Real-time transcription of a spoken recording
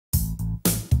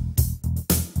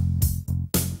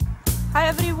Hi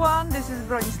everyone, this is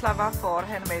Bronislava for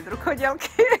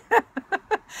HandMadeRukodelky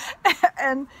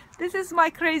and this is my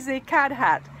crazy cat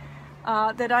hat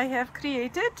that I have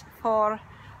created for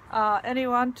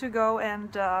anyone to go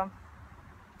and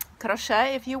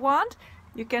crochet if you want.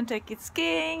 You can take it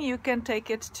skiing, you can take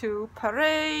it to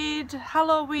parade,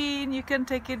 Halloween, you can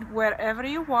take it wherever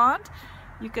you want.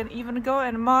 You can even go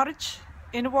and march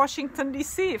in Washington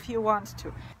DC if you want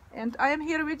to. And I am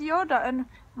here with Yoda, and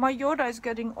my Yoda is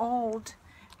getting old.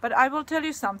 But I will tell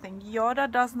you something,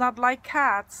 Yoda does not like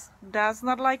cats,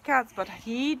 but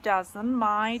he doesn't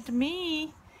mind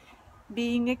me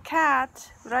being a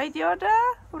cat. Right, Yoda?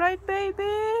 Right,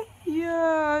 baby?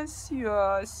 Yes,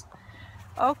 yes.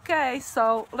 Okay,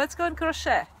 so let's go and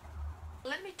crochet.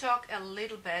 Let me talk a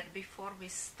little bit before we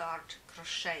start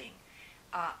crocheting.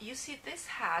 You see, this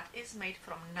hat is made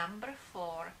from number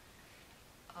 4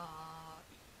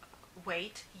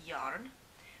 weight yarn.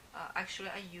 Actually,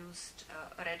 I used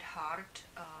Red Heart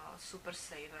Super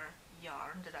Saver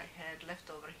yarn that I had left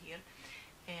over here,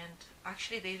 and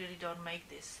actually they really don't make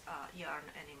this yarn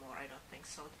anymore, I don't think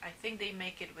so. I think they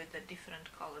make it with a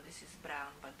different color. This is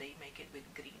brown, but they make it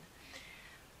with green.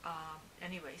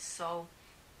 Anyway, so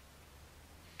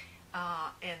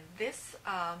and this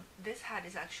hat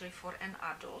is actually for an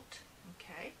adult,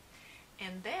 okay.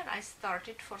 And then I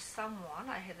started for someone.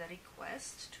 I had a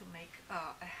request to make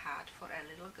a hat for a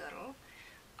little girl,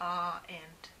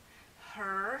 and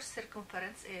her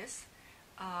circumference is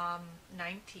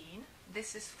 19.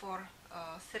 This is for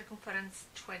circumference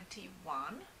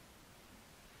 21.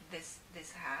 This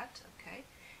hat, okay,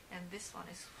 and this one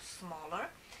is smaller.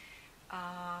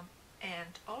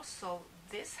 And also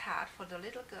this hat for the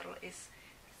little girl is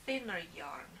thinner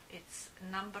yarn. It's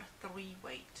number 3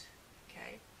 weight,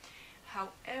 okay.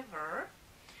 However,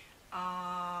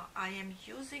 I am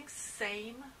using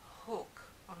same hook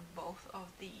on both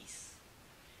of these,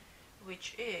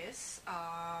 which is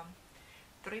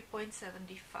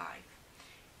 3.75,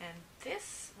 and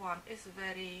this one is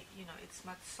very, it's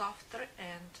much softer,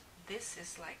 and this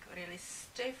is like really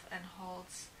stiff and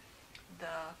holds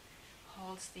the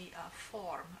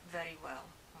form very well.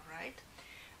 All right.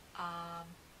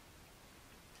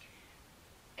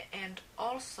 And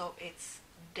also it's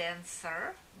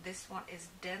denser. This one is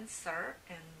denser,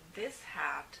 and this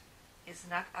hat is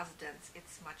not as dense.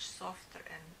 It's much softer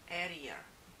and airier,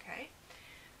 okay.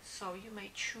 So you may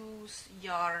choose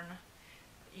yarn,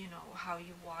 how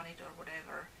you want it or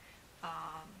whatever,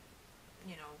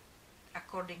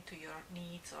 according to your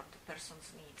needs or the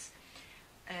person's needs.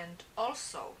 And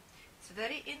also it's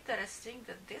very interesting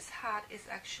that this hat is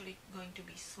actually going to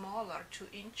be smaller, 2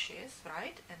 inches,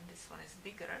 right? And this one is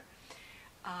bigger.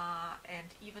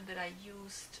 And even that I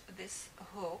used this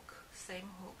hook, same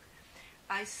hook,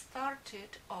 I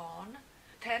started on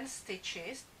 10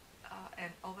 stitches,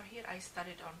 and over here I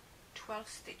started on 12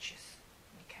 stitches,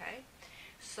 okay?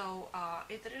 So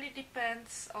it really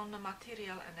depends on the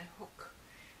material and the hook,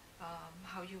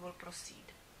 how you will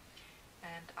proceed.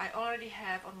 And I already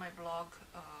have on my blog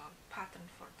a pattern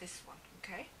for this one,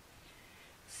 okay?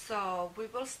 So we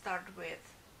will start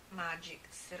with magic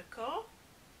circle,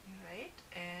 right?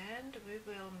 And we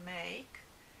will make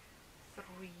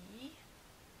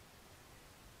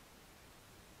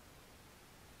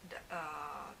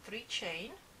 3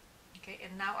 chain, okay?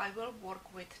 And now I will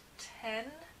work with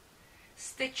 10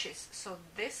 stitches. So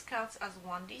this counts as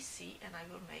 1 DC, and I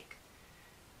will make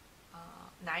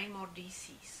 9 more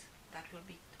DCs. That will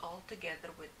be all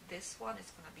together with this one.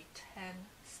 It's going to be 10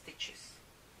 stitches.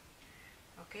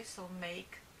 Okay, so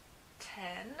make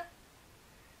 10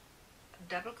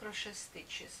 double crochet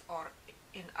stitches, or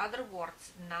in other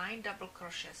words 9 double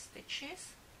crochet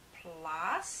stitches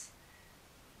plus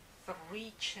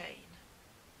 3 chain.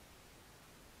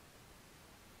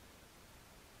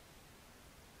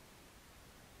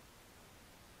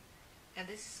 And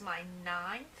this is my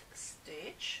 9th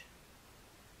stitch.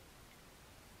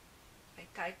 I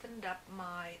tightened up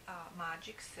my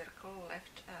magic circle,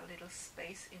 left a little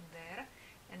space in there,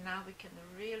 and now we can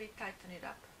really tighten it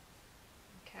up,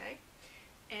 okay.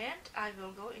 And I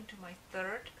will go into my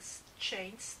 3rd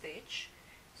chain stitch,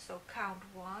 so count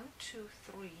 1, 2,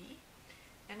 3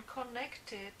 and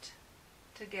connect it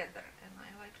together. And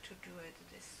I like to do it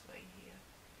this way here,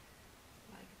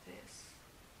 like this.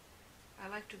 I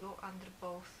like to go under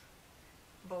both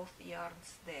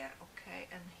yarns there, okay.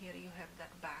 And here you have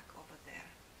that back over there.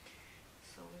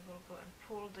 So we will go and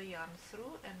pull the yarn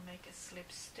through and make a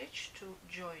slip stitch to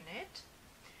join it,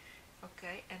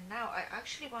 okay. And now I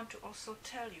actually want to also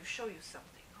show you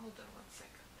something. Hold on 1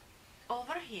 second.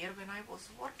 Over here, when I was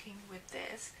working with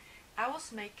this, I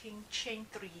was making chain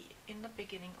 3 in the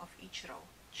beginning of each row.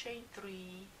 chain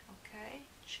 3, okay,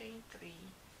 chain 3.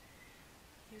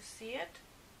 You see it?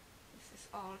 This is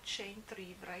all chain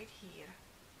 3 right here,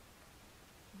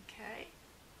 okay.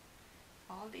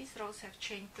 All these rows have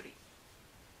chain 3,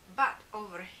 but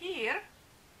over here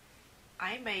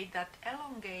I made that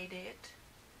elongated.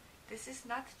 This is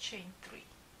not chain 3,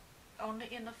 only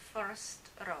in the first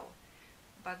row,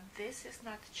 but this is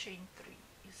not chain 3.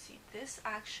 You see, this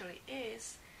actually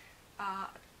is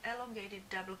elongated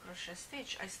double crochet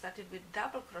stitch. I started with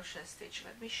double crochet stitch.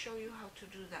 Let me show you how to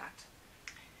do that.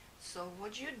 So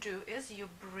what you do is you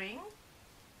bring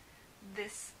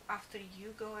this, after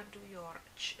you go and do your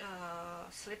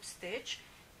slip stitch,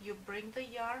 you bring the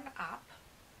yarn up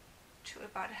to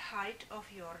about height of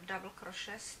your double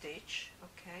crochet stitch,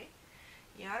 okay,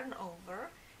 yarn over,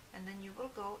 and then you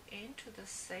will go into the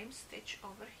same stitch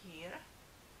over here,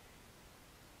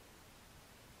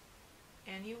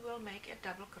 and you will make a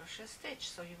double crochet stitch.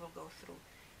 So you will go through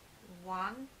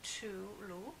 1, 2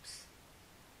 loops,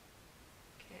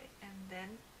 okay, and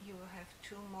then you will have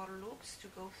 2 more loops to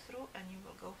go through, and you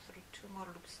will go through 2 more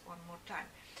loops one more time.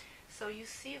 So you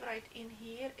see right in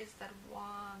here is that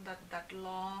one, that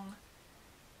long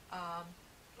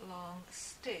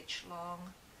stitch,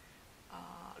 long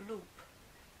loop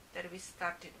that we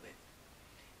started with,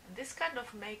 and this kind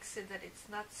of makes it that it's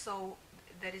not so,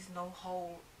 there is no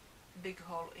hole, big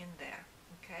hole in there,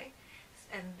 okay,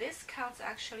 and this counts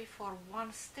actually for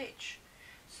 1 stitch.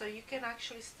 So you can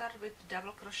actually start with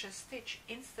double crochet stitch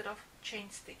instead of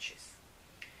chain stitches.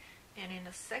 And in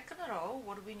the second row,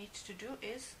 what we need to do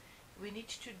is we need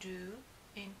to do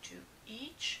into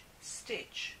each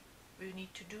stitch, we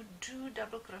need to do 2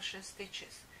 double crochet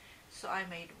stitches. So I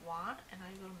made 1, and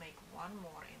I will make 1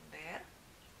 more in there,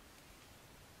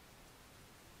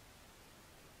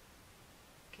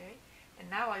 okay, and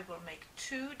now I will make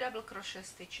 2 double crochet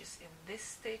stitches in this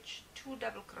stitch, 2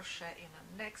 double crochet in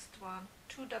the next one,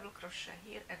 2 double crochet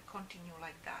here, and continue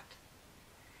like that.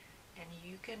 And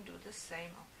you can do the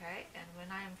same, okay, and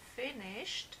when I am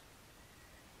finished,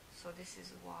 so this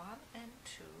is 1 and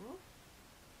 2,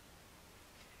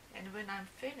 and when I'm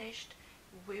finished,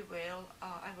 we will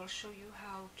I will show you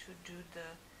how to do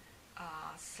the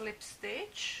slip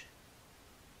stitch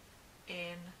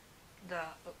in the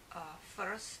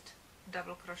first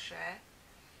double crochet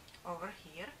over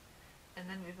here, and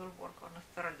then we will work on the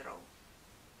third row.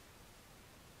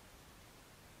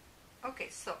 Okay,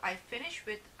 so I finished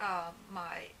with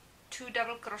my 2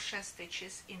 double crochet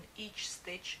stitches in each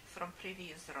stitch from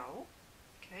previous row,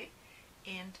 okay,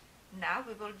 and now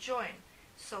we will join.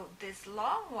 So this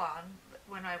long one,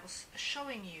 when I was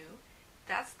showing you,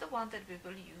 that's the one that we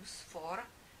will use for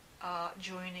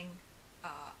joining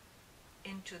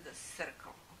into the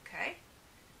circle, okay.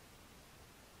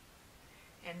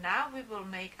 And now we will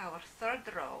make our third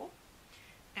row,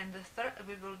 and the third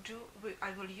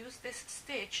I will use this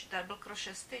stitch, double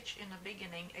crochet stitch, in the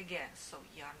beginning again. So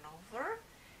yarn over,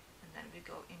 and then we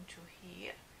go into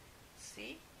here,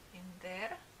 see, in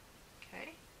there,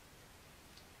 okay,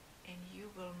 and you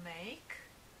will make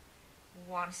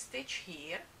 1 stitch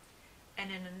here,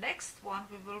 and in the next one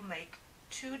we will make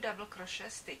 2 double crochet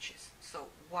stitches. So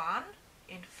 1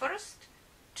 in first,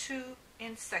 2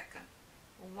 in second,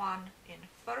 1 in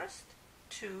first,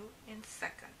 2 in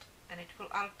second, and it will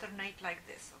alternate like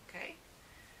this, okay.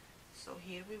 So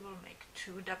here we will make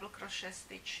 2 double crochet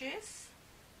stitches,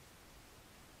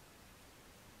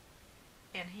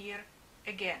 and here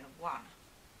again 1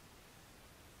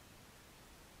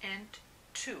 and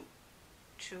 2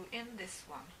 in this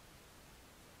one,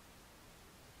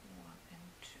 1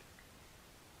 and 2,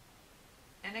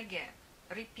 and again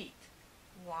repeat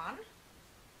 1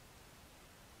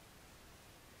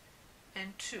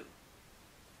 and 2,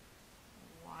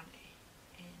 1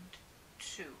 and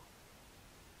 2,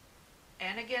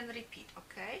 and again repeat,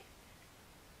 okay,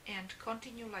 and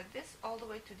continue like this all the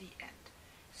way to the end.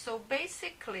 So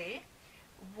basically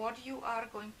what you are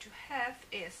going to have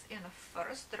is, in the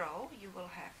first row you will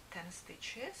have 10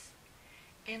 stitches,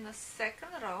 in the second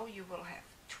row you will have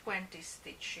 20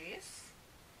 stitches,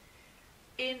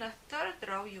 in the third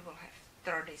row you will have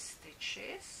 30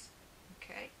 stitches,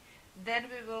 okay. Then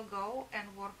we will go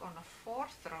and work on the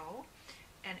fourth row,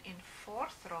 and in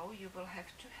fourth row you will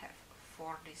have to have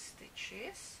 40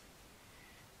 stitches,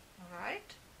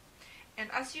 alright. And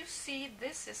as you see,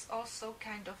 this is also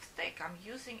kind of thick. I'm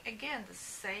using again the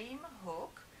same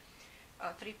hook,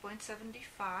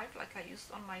 3.75, like I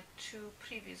used on my 2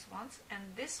 previous ones,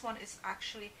 and this one is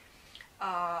actually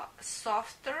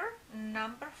softer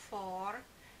number 4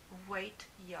 weight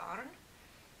yarn,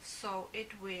 so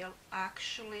it will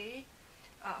actually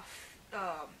have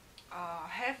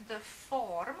the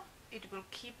form it will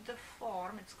keep the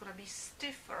form. It's gonna be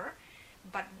stiffer,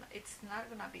 but it's not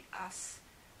gonna be as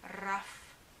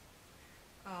rough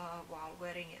while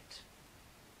wearing it.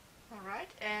 Alright,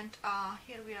 and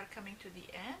here we are coming to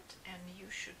the end, and you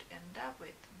should end up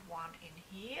with one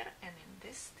in here and in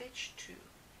this stitch too.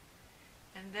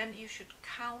 And then you should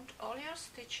count all your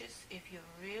stitches if you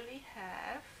really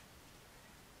have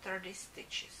 30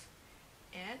 stitches.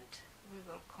 And we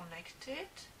will connect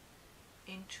it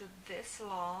into this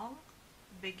long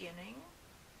beginning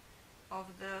of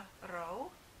the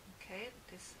row. Okay,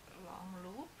 this long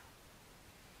loop.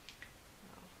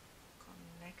 We'll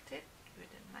connect it with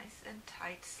a nice and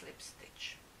tight slip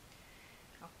stitch.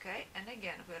 Okay, and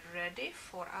again we're ready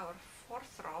for our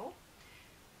fourth row.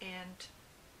 And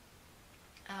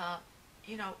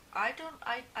you know, I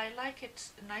like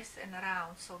it nice and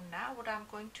round. So now what I'm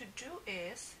going to do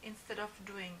is, instead of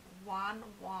doing 1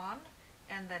 1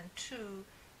 and then 2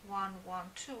 1 1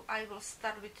 2, I will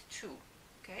start with 2.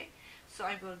 Okay, so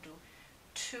I will do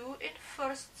 2 in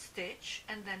first stitch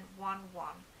and then 1 1,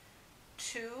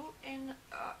 2 in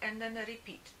and then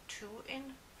repeat 2 in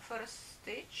first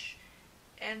stitch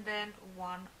and then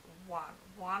 1 1,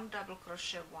 1 double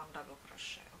crochet, 1 double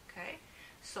crochet. Okay,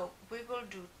 so we will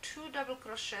do 2 double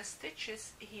crochet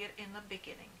stitches here in the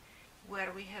beginning,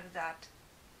 where we have that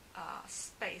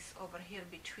space over here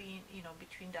between, you know,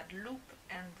 between that loop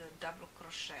and the double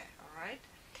crochet. All right,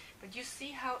 but you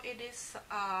see how it is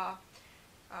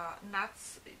not,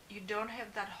 you don't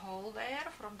have that hole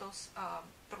there from those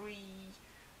 3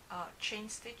 chain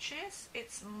stitches.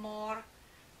 It's more,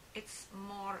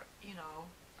 you know,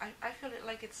 I feel it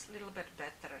like it's a little bit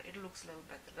better. It looks a little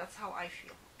better. That's how I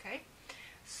feel. Okay,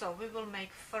 so we will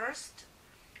make first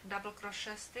double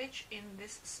crochet stitch in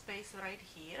this space right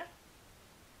here,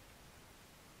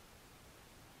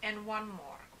 and one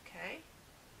more. Okay,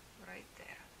 right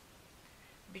there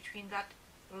between that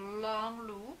long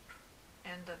loop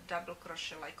and the double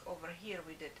crochet, like over here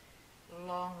we did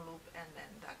long loop and then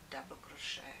that double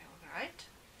crochet. All right,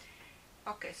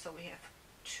 okay, so we have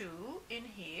 2 in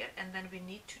here, and then we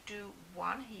need to do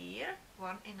 1 here,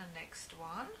 1 in the next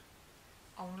one,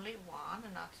 only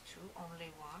 1, not 2,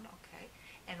 only 1. Okay,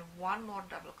 and 1 more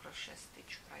double crochet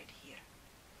stitch right here,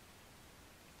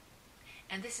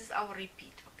 and this is our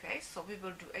repeat. Okay, so we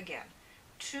will do again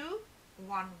 2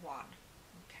 1 1.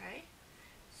 Okay,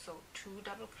 so 2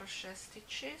 double crochet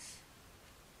stitches,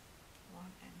 1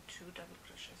 and 2 double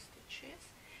crochet stitches,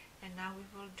 and now we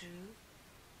will do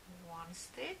 1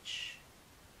 stitch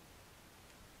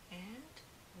and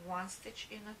 1 stitch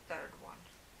in a third one,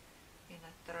 in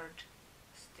a third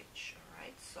stitch. All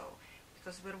right, so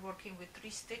because we're working with 3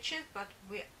 stitches, but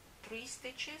we 3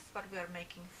 stitches, but we are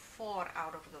making 4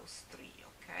 out of those 3.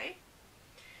 Okay,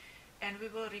 and we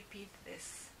will repeat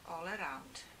this all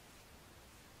around.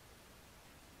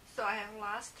 So I have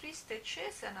last 3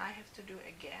 stitches, and I have to do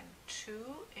again 2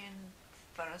 in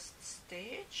first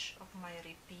stitch of my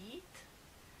repeat,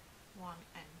 1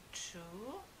 and 2,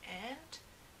 and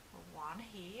 1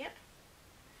 here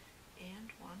and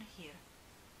 1 here,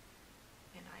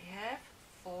 and I have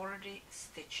 40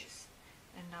 stitches.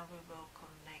 And now we will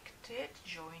connect it,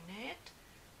 join it.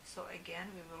 So again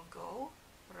we will go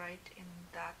right in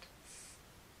that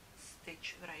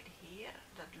stitch right here,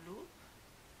 that loop,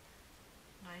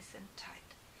 nice and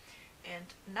tight.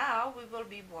 And now we will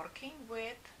be working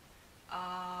with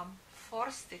 4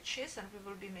 stitches, and we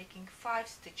will be making 5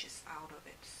 stitches out of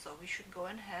it. So we should go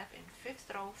and have in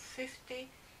 5th row 50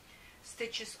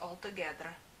 stitches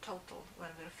altogether total when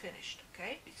we're finished.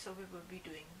 Okay, so we will be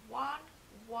doing 1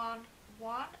 1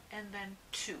 1 and then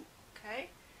 2. Okay,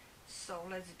 so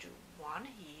let's do 1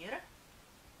 here.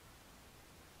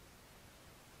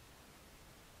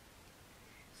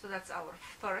 So that's our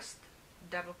first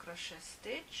double crochet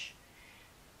stitch.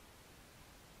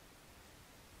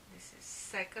 This is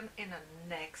second in a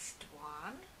next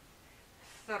one,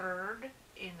 third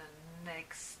in a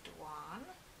next one,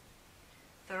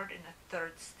 third in a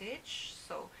third stitch.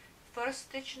 So first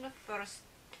stitch in the first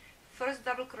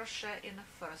double crochet in the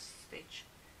first stitch,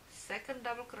 second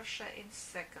double crochet in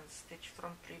second stitch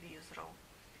from previous row,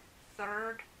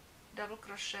 third double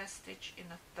crochet stitch in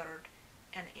the third,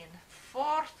 and in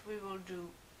fourth we will do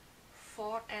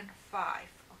 4 and 5.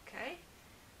 Okay,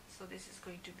 so this is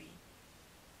going to be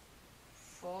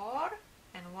 4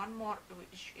 and 1 more,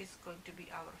 which is going to be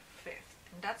our 5th,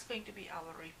 and that's going to be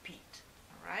our repeat.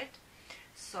 All right,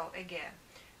 so again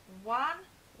 1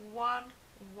 1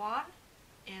 1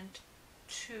 and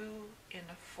 2 in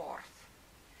the fourth.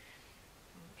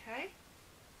 Okay,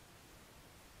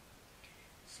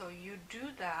 so you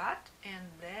do that, and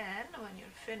then when you're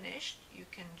finished you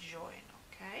can join.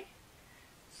 Okay,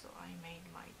 So I made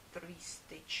my 3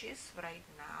 stitches right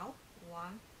now,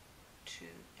 1, 2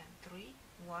 and 3,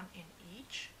 1 in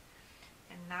each,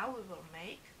 and now we will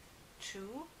make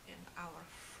 2 in our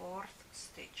 4th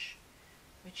stitch,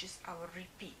 which is our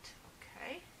repeat.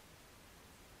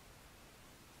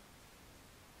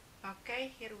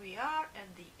 Okay, here we are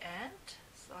at the end.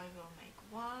 So I will make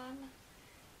 1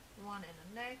 in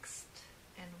the next,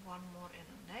 and 1 more in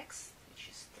the next, which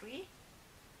is 3.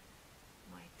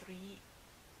 My 3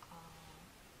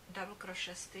 double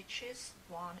crochet stitches,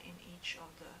 1 in each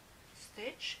of the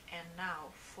stitch, and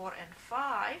now 4 and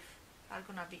 5 are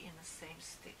gonna be in the same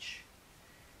stitch.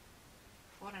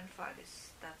 4 and 5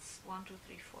 that's 1, 2,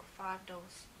 3, 4, 5.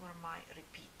 Those were my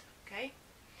repeat. Okay,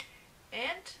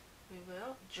 and we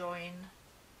will join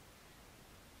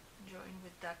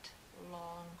with that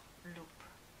long loop.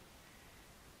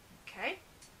 Okay,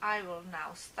 I will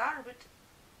now start with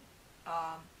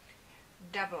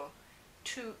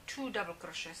two double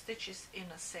crochet stitches in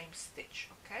the same stitch.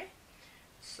 Okay,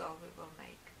 so we will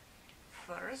make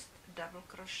first double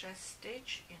crochet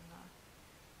stitch in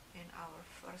our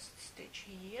first stitch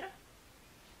here,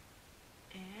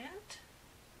 and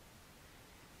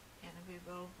we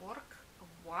will work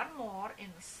 1 more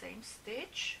in the same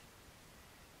stitch,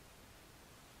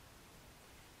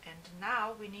 and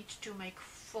now we need to make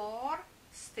 4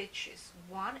 stitches,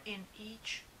 1 in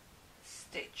each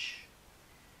stitch.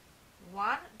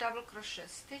 1 double crochet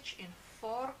stitch in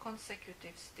 4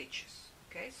 consecutive stitches.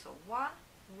 Okay, so 1,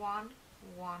 1,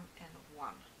 1 and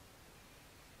 1.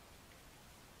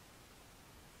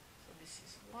 So this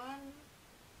is 1,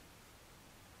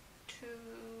 2,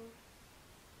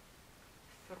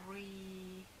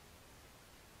 3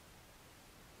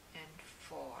 and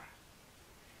 4,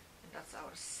 and that's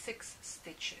our 6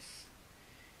 stitches.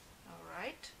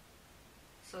 Alright,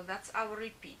 so that's our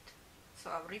repeat. So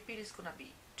our repeat is gonna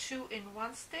be 2 in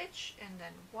one stitch, and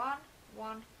then 1,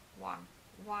 1, 1,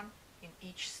 1 in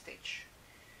each stitch.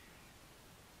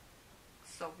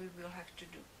 So we will have to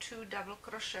do 2 double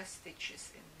crochet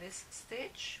stitches in this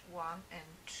stitch, 1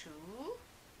 and 2,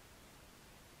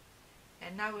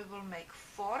 and now we will make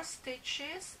 4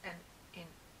 stitches and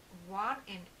 1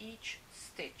 in each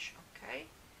stitch. Okay,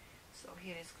 so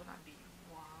here is gonna be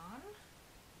 1,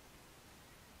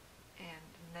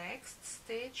 and next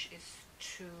stitch is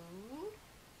 2,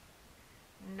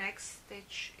 next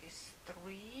stitch is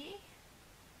 3,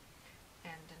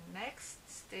 and the next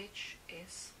stitch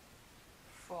is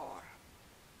 4.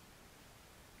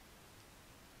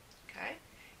 Okay,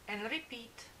 and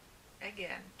repeat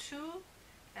again 2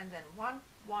 and then 1,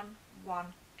 1,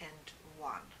 1 and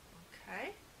 1.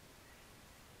 Okay,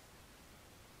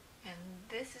 and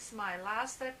this is my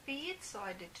last repeat, so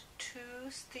I did 2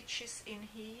 stitches in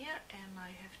here, and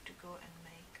I have to go and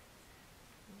make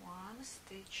 1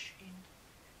 stitch in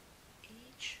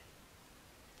each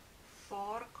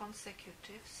 4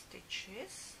 consecutive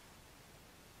stitches,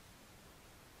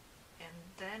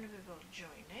 and then we will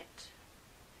join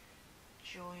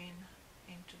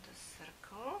into the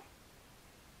circle.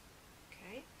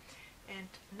 Okay, and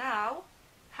now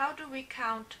how do we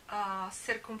count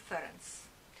circumference?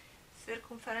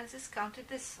 Circumference is counted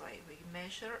this way. We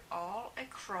measure all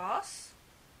across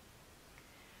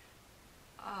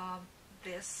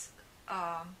this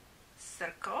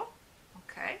circle.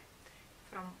 Okay,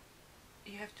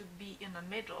 you have to be in the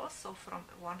middle, so from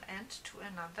one end to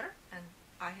another, and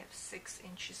I have 6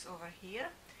 inches over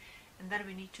here, and then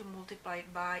we need to multiply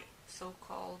it by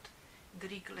so-called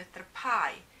Greek letter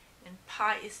pi, and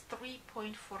pi is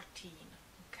 3.14.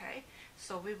 Okay,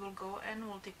 so we will go and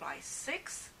multiply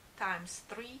 6 times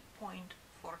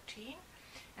 3.14,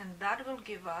 and that will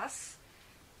give us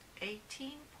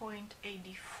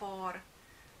 18.84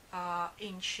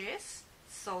 inches.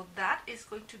 So that is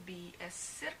going to be a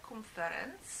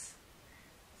circumference.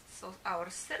 So our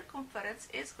circumference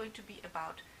is going to be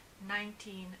about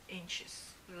 19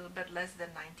 inches, a little bit less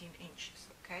than 19 inches.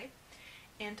 Okay,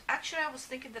 and actually I was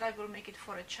thinking that I will make it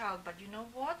for a child, but you know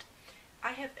what?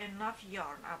 I have enough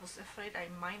yarn. I was afraid I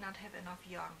might not have enough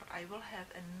yarn, but I will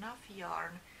have enough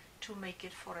yarn to make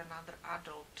it for another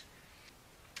adult.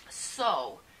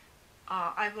 So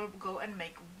I will go and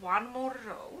make 1 more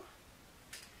row,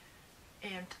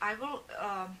 and I will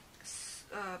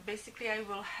basically I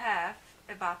will have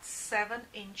about 7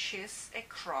 inches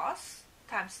across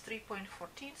times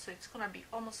 3.14, so it's gonna be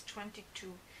almost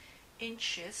 22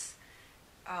 inches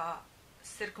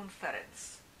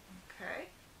circumference. Okay,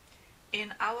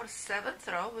 in our 7th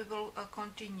row we will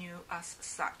continue as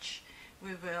such.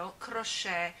 We will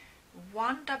crochet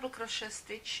 1 double crochet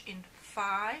stitch in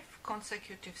 5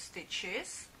 consecutive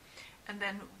stitches, and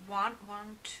then 1,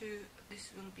 1, 2,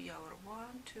 this will be our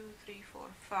 1, 2, 3, 4,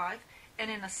 5,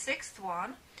 and in a sixth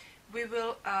one we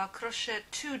will crochet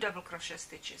 2 double crochet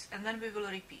stitches, and then we will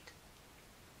repeat.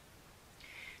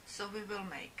 So we will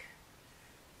make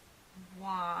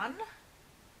 1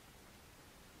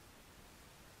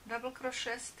 double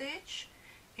crochet stitch,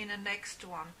 in the next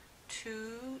one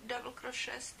 2 double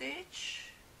crochet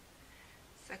stitch,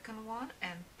 second one,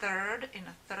 and third in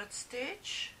a third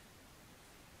stitch,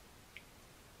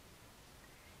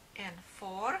 and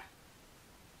 4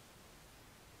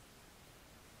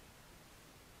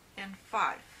 and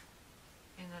 5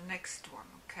 in the next one.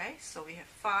 Okay, so we have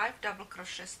 5 double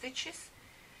crochet stitches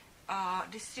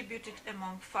distributed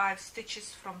among 5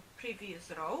 stitches from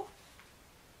previous row,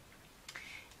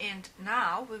 and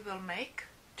now we will make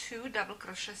 2 double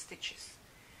crochet stitches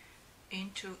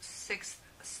into 6th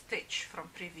stitch from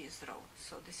previous row.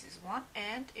 So this is 1,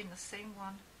 and in the same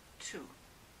one 2,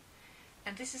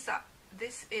 and this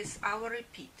is our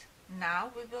repeat.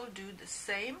 Now we will do the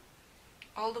same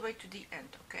all the way to the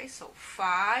end. Okay, so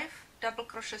 5 double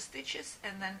crochet stitches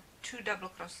and then 2 double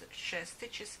crochet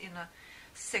stitches in a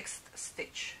 6th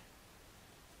stitch.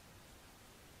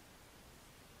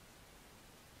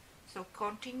 So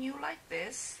continue like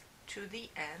this to the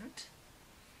end,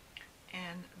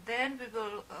 and then we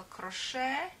will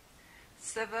crochet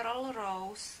several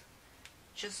rows,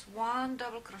 just 1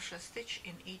 double crochet stitch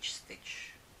in each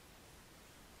stitch.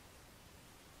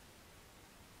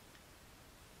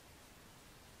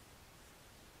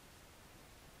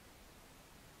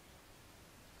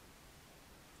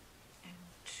 And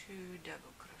 2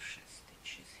 double crochet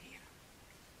stitches here.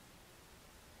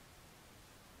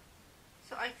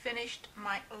 So I finished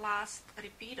my last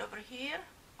repeat over here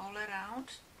all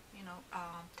around,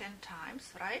 10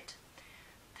 times, right?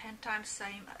 10 times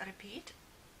same repeat,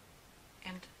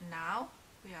 and now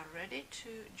we are ready to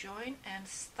join and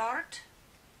start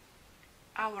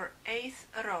our 8th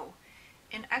row.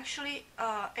 And actually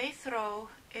 8th row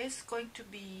is going to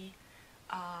be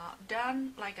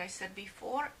done like I said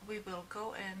before. We will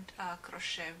go and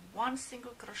crochet 1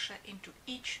 single crochet into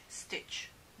each stitch.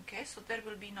 Okay, so there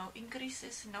will be no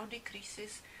increases, no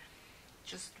decreases,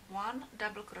 just 1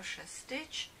 double crochet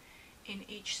stitch in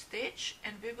each stitch,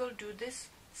 and we will do this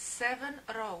 7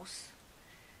 rows,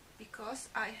 because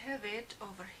I have it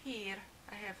over here.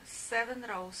 I have 7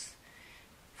 rows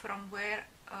from where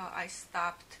I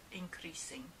stopped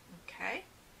increasing. Okay,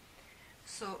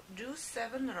 so do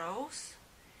 7 rows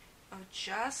of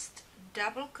just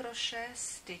double crochet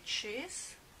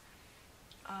stitches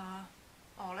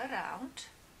all around.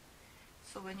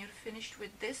 So when you're finished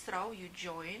with this row, you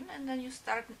join, and then you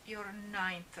start your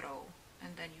 9th row,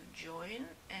 and then you join,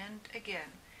 and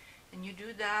again, and you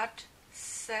do that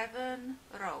 7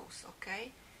 rows.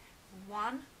 Okay,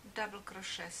 1 double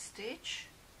crochet stitch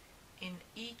in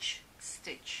each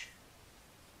stitch.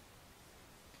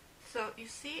 So you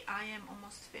see, I am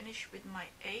almost finished with my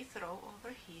 8th row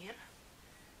over here.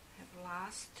 I have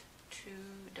last 2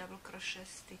 double crochet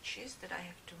stitches that I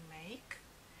have to make,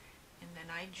 and then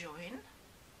I join.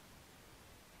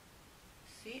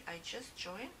 See, I just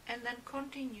join, and then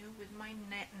continue with my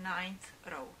 9th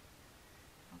row.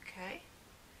 Okay,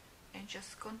 and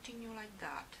just continue like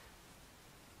that.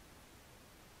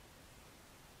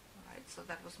 Alright, so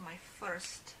that was my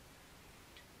first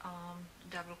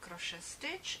double crochet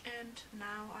stitch, and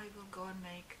now I will go and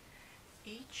make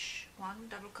each 1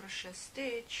 double crochet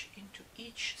stitch into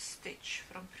each stitch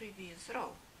from previous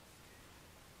row.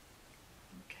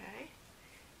 Okay,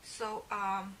 so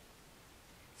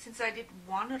since I did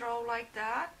 1 row like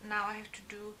that, now I have to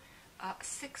do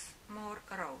 6 more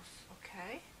rows.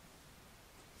 Okay,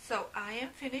 so I am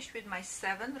finished with my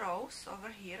 7 rows over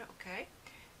here. Okay,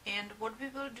 and what we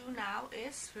will do now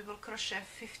is we will crochet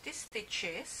 50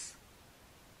 stitches,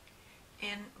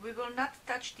 and we will not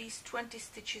touch these 20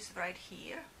 stitches right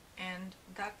here, and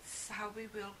that's how we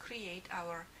will create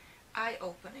our eye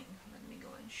opening. Let me go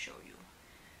and show you.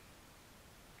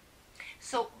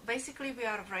 So basically we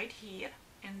are right here,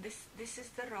 and this is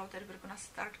the row that we're gonna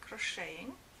start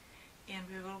crocheting, and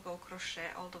we will go crochet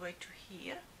all the way to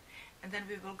here, and then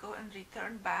we will go and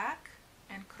return back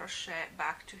and crochet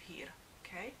back to here.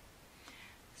 Okay,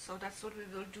 so that's what we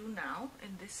will do now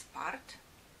in this part.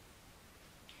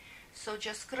 So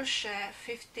just crochet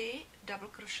 50 double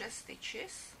crochet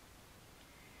stitches,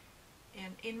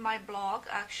 and in my blog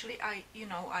actually I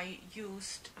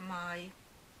used my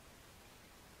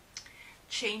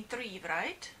chain 3,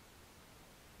 right?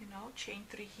 Chain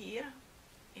 3 here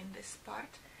in this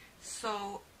part.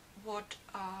 So what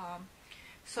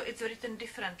so it's written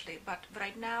differently, but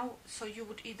right now, so you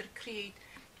would either create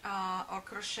or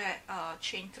crochet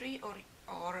chain 3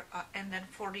 or and then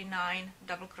 49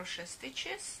 double crochet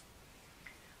stitches,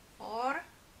 or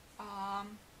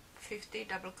 50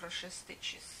 double crochet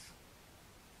stitches,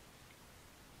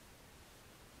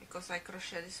 because I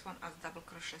crochet this one as double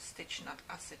crochet stitch, not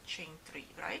as a chain 3,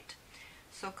 right?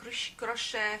 So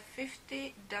crochet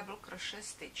 50 double crochet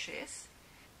stitches.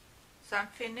 So I'm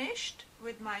finished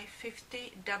with my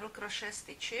 50 double crochet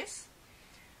stitches.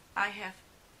 I have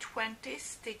 20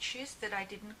 stitches that I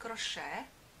didn't crochet,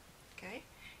 okay,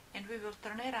 and we will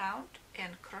turn around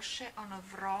and crochet on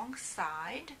the wrong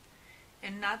side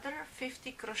another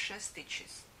 50 crochet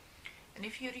stitches. And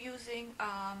if you're using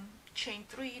chain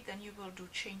 3, then you will do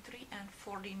chain 3 and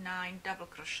 49 double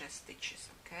crochet stitches,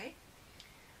 okay?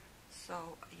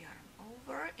 So yarn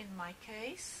over in my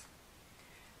case,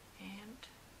 and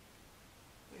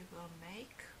we will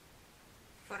make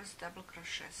first double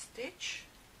crochet stitch,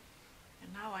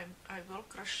 and now I will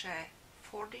crochet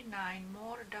 49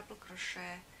 more double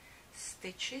crochet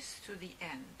stitches to the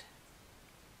end.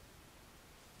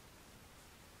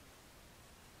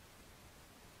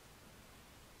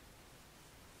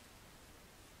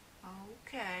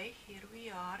 Okay, here we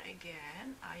are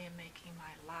again. I am making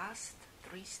my last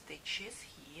 3 stitches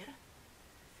here,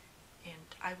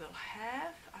 and I will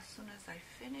have, as soon as I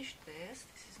finish this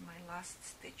is my last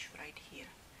stitch right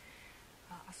here.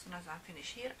 As soon as I'm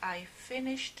finished here, I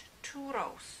finished 2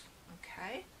 rows,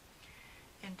 okay?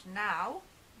 And now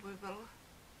we will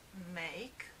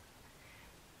make,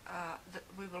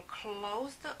 we will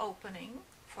close the opening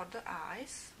for the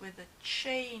eyes with the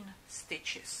chain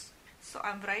stitches. So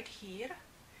I'm right here,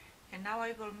 and now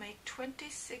I will make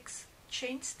 26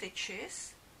 chain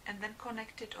stitches and then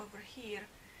connect it over here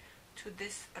to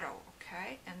this row,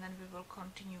 okay? And then we will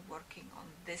continue working on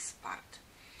this part.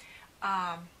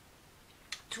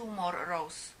 2 more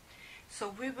rows.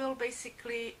 So we will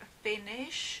basically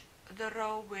finish the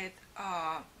row with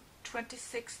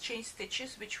 26 chain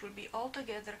stitches, which will be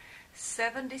altogether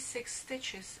 76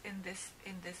 stitches in this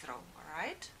row, all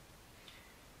right?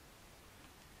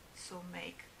 So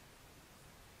make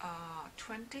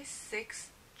 26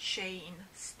 chain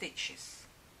stitches.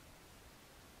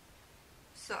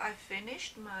 So I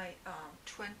finished my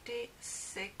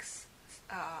 26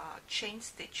 chain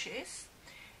stitches,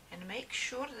 and make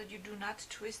sure that you do not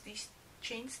twist these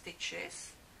chain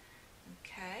stitches,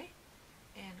 okay,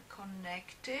 and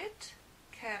connect it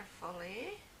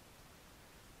carefully,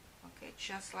 okay,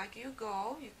 just like you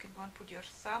go. You can go and put your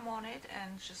thumb on it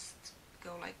and just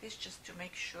go like this, just to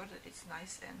make sure that it's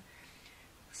nice and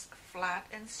flat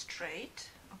and straight,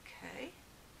 okay,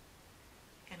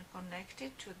 and connect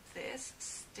it to this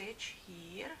stitch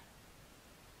here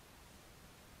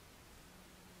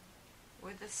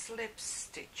with a slip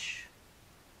stitch,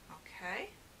 okay.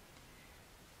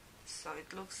 So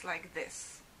it looks like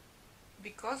this.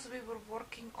 Because we were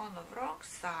working on the wrong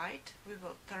side, we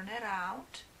will turn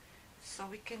around so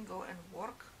we can go and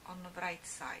work on the right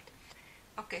side.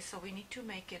 Okay, so we need to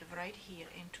make it right here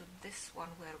into this one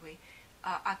where we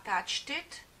attached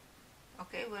it,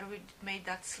 okay, where we made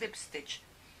that slip stitch.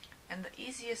 And the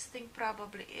easiest thing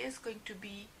probably is going to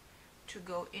be to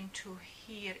go into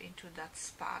here, into that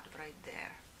spot right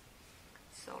there.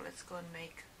 So let's go and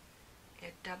make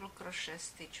a double crochet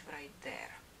stitch right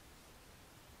there.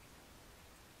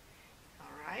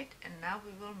 Alright, and now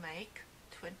we will make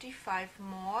 25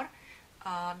 more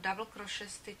double crochet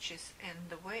stitches, and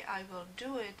the way I will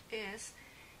do it is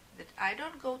that I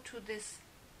don't go to this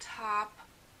top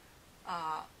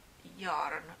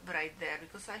yarn right there,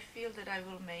 because I feel that I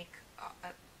will make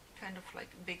a kind of like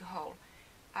big hole.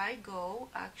 I go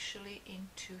actually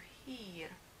into here,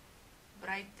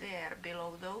 right there,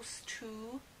 below those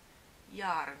 2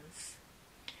 yarns.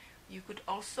 You could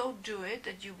also do it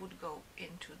that you would go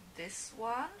into this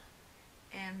one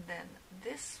and then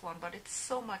this one, but it's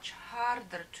so much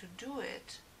harder to do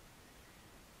it,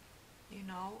 you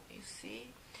know, you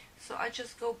see. So I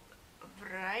just go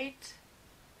right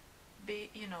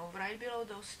right below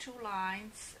those 2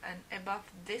 lines and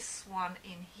above this one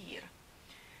in here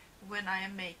when I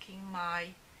am making my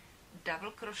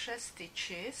double crochet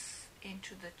stitches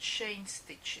into the chain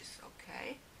stitches,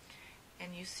 okay.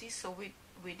 And you see, so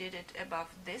we did it above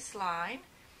this line,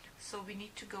 so we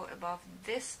need to go above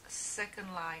this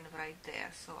second line right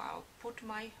there. So I'll put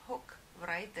my hook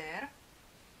right there,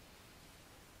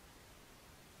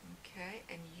 okay,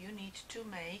 and you need to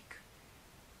make,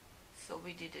 so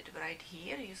we did it right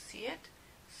here, you see it.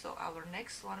 So our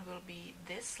next one will be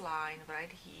this line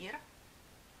right here,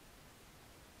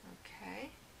 okay,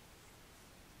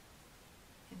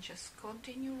 and just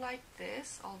continue like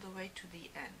this all the way to the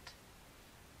end.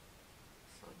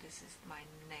 So this is my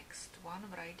next one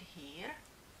right here.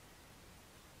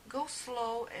 Go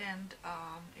slow, and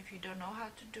if you don't know how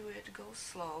to do it, go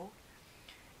slow,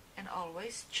 and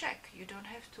always check. You don't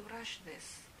have to rush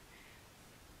this.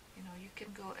 You know, you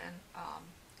can go and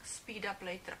speed up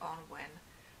later on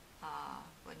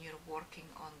when you're working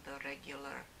on the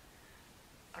regular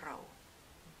row.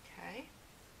 Okay,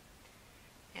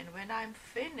 and when I'm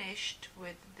finished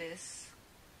with this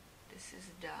is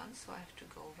done, so I have to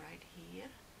go right here.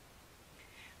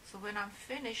 So when I'm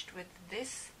finished with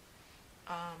this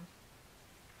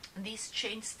these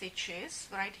chain stitches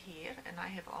right here, and I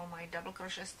have all my double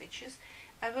crochet stitches,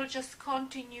 I will just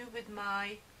continue with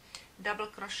my double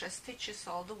crochet stitches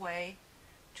all the way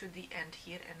to the end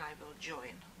here, and I will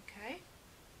join. Okay,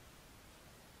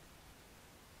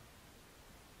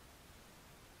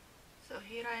 so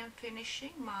here I am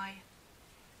finishing my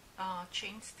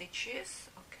chain stitches.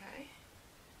 Okay,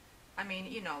 I mean,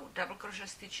 you know, double crochet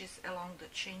stitches along the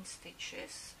chain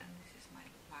stitches, and this is my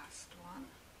last one.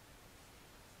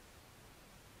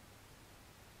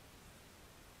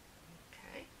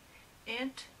 Okay,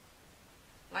 and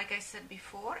like I said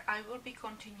before, I will be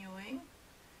continuing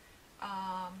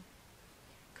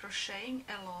crocheting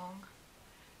along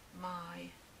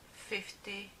my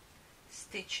 50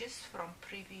 stitches from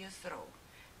previous row.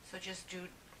 So just do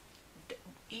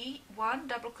one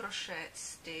double crochet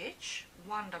stitch,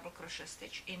 one double crochet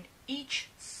stitch in each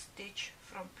stitch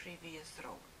from previous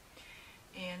row,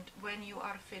 and when you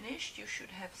are finished you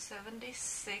should have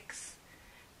 76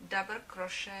 double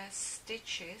crochet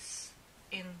stitches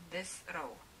in this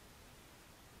row.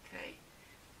 Okay,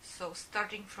 so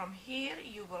starting from here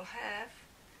you will have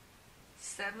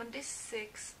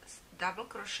 76 double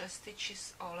crochet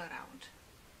stitches all around.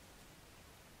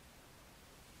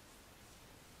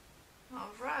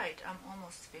 Alright, I'm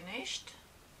almost finished,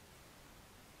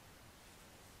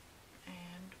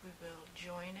 and we will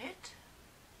join it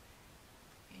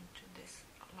into this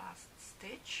last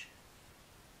stitch,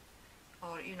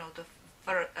 or you know, the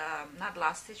not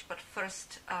last stitch but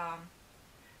first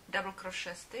double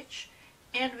crochet stitch,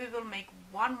 and we will make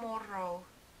one more row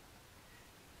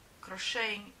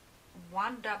crocheting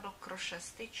one double crochet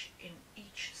stitch in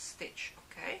each stitch.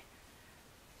 Okay,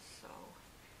 so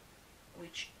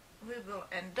which we will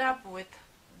end up with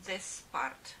this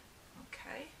part.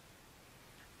 Okay,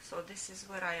 so this is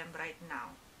where I am right now.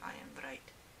 I am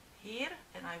right here,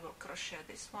 and I will crochet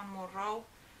this one more row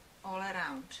all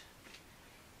around.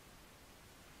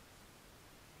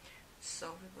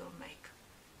 So we will make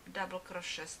double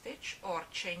crochet stitch or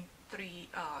chain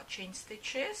chain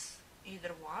stitches,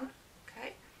 either one.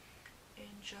 Okay,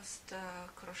 and just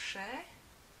crochet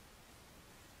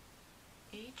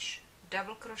each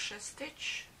double crochet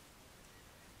stitch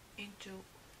into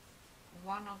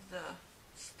one of the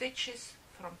stitches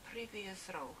from previous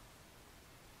row.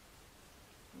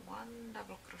 One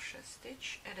double crochet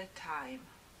stitch at a time.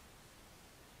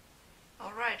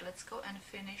 Alright, let's go and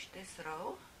finish this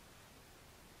row.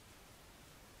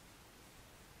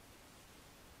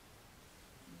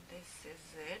 This is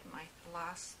it, my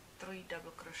last 3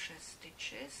 double crochet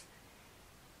stitches.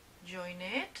 Join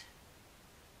it.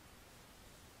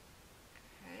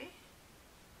 Okay,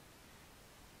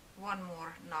 one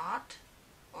more knot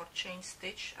or chain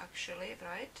stitch actually,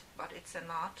 right, but it's a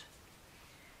knot.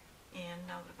 And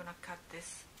now we're gonna cut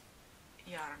this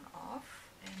yarn off,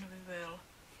 and we will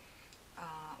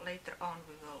later on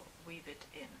we will weave it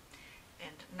in.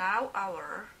 And now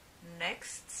our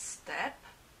next step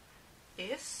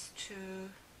is to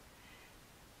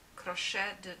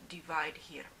crochet the divide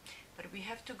here, but we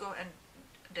have to go and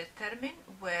determine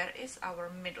where is our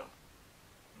middle.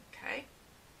 Okay,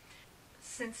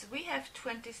 since we have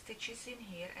 20 stitches in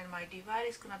here and my divide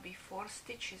is gonna be 4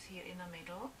 stitches here in the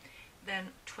middle, then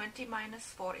 20 minus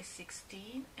 4 is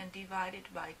 16, and divided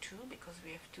by 2, because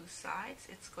we have 2 sides,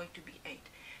 it's going to be 8.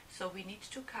 So we need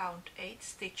to count 8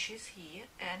 stitches here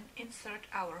and insert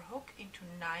our hook into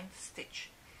 9th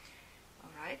stitch.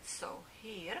 Alright, so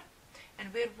here,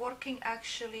 and we're working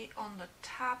actually on the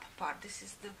top part. This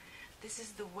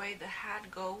is the way the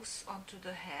hat goes onto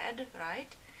the head,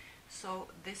 right? So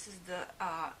this is the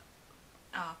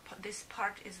this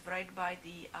part is right by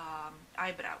the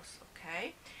eyebrows.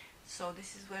 Okay, so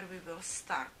this is where we will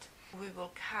start. We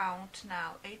will count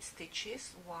now 8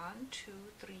 stitches, 1, 2,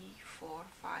 3, 4,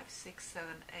 5, 6, 7,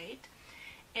 8,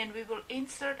 and we will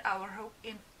insert our hook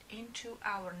into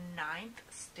our 9th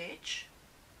stitch,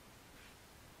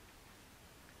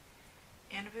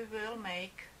 and we will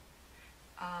make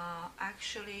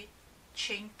actually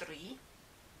chain 3,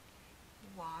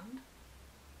 1,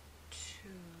 2,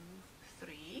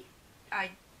 3. I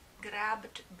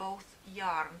grabbed both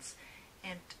yarns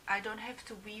and I don't have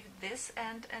to weave this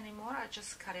end anymore. I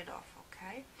just cut it off,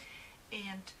 okay?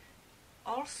 And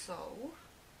also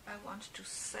I want to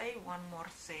say one more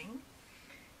thing,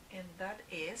 and that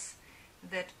is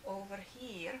that over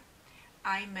here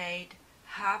I made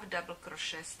half double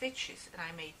crochet stitches, and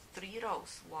I made 3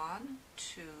 rows, 1,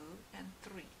 2 and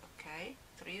 3, okay?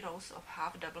 3 rows of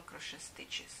half double crochet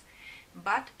stitches.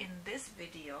 But in this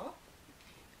video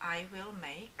I will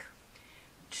make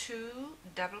 2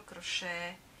 double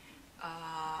crochet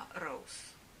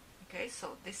rows, okay?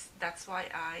 So that's why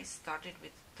I started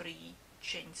with 3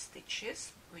 chain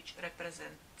stitches, which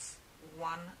represents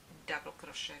 1 double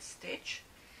crochet stitch,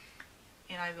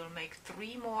 and I will make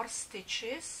 3 more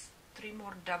stitches, 3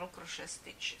 more double crochet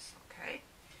stitches, okay?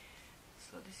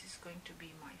 So this is going to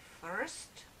be my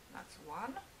first, that's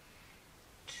 1,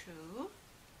 2,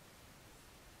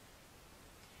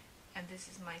 and this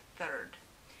is my third,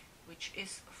 which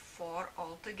is 4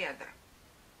 altogether,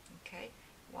 okay?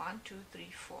 1, 2, 3,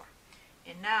 4.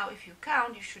 And now if you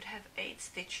count, you should have 8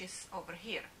 stitches over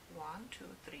here. 1, 2,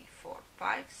 3, 4,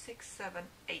 5, 6, 7,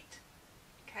 8,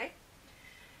 okay?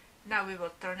 Now we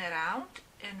will turn around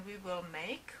and we will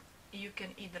make, you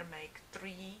can either make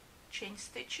 3 chain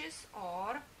stitches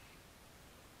or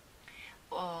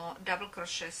double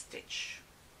crochet stitch,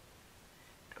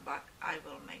 but I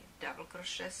will make double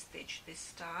crochet stitch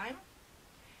this time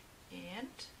and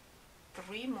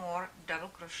 3 more double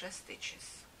crochet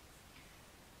stitches.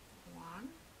 1,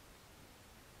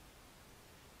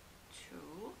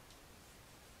 2,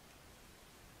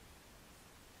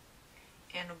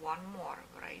 and 1 more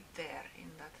right there in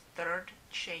that third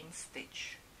chain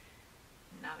stitch.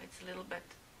 Now it's a little bit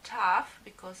tough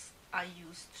because I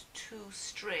used 2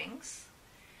 strings,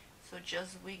 so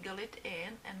just wiggle it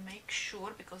in and make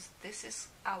sure, because this is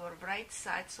our right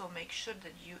side, so make sure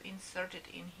that you insert it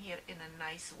in here in a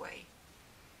nice way,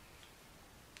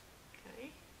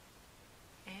 okay?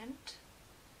 And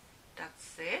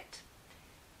that's it.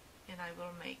 And I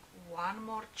will make 1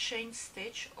 more chain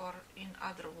stitch, or in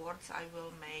other words I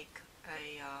will make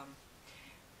a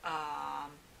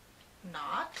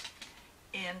knot,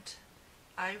 and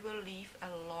I will leave a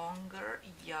longer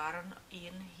yarn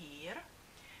in here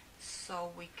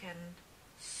so we can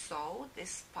sew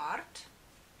this part.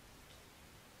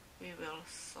 We will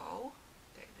sew,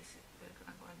 okay, we're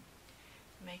gonna go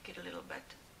and make it a little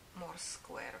bit more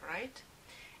square, right?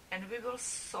 And we will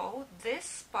sew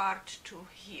this part to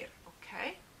here,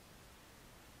 okay?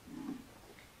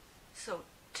 So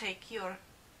take your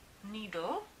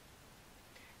needle,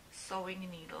 sewing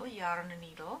needle, yarn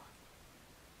needle.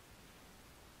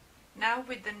 Now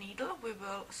with the needle we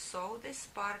will sew this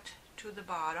part to the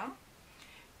bottom,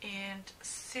 and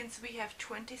since we have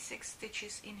 26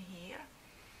 stitches in here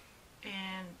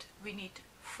and we need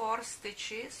 4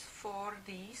 stitches for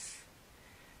these,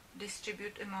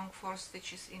 distribute among 4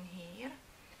 stitches in here,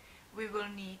 we will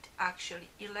need actually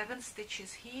 11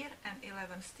 stitches here and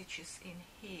 11 stitches in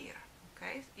here,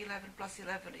 okay? 11 plus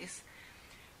 11 is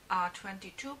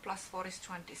 22, plus 4 is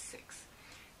 26.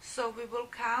 So we will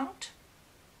count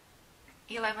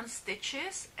 11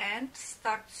 stitches and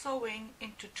start sewing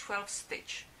into 12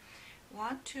 stitch.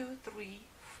 1, 2, 3,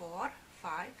 4,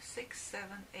 5, 6, 7,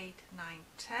 8, 9,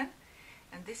 10,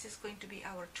 and this is going to be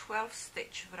our 12th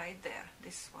stitch right there,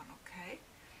 this one, okay?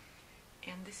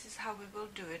 And this is how we will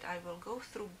do it. I will go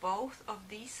through both of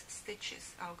these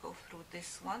stitches. I'll go through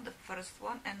this one, the first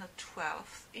one, and the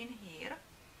 12th in here.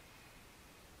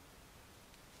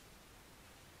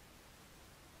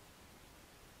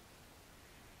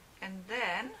 And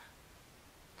then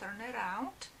turn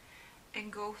around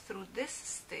and go through this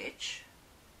stitch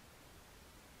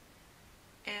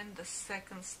and the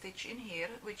second stitch in here,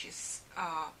 which is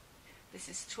this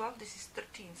is 12, this is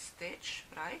 13th stitch,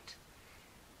 right?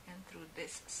 And through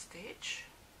this stitch,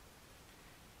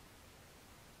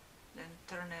 then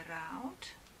turn around,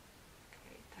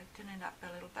 okay, tighten it up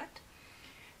a little bit,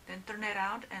 then turn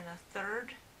around and a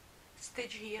third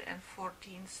stitch here and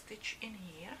 14th stitch in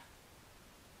here,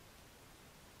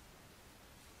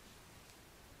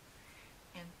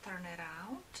 and turn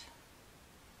around,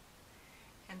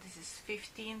 and this is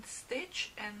 15th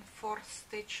stitch and 4th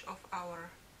stitch of our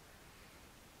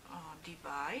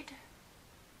divide.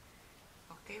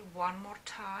 Okay, one more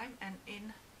time, and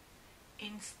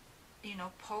you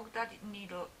know, poke that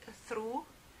needle through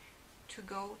to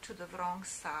go to the wrong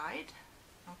side,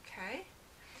 okay?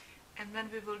 And then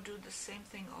we will do the same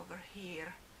thing over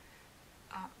here,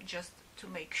 just to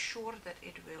make sure that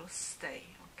it will stay,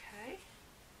 okay?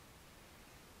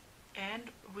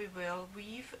 And we will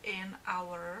weave in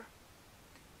our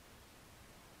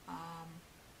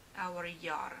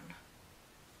yarn.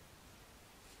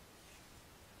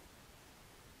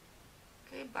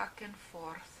 Okay, back and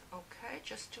forth. Okay,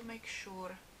 just to make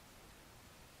sure.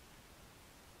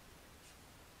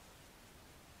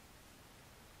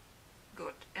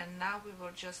 Good. And now we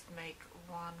will just make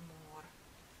one more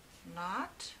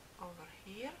knot over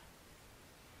here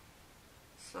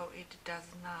so it does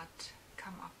not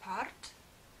come apart.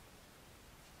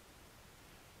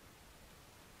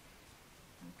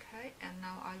 Okay, and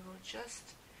now I will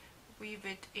just weave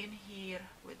it in here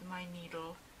with my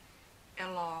needle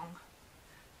along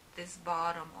this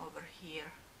bottom over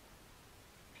here.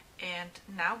 And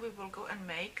now we will go and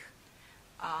make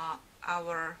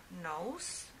our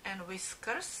nose and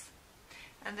whiskers,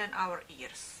 and then our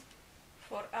ears.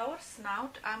 For our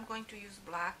snout, I'm going to use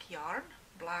black yarn,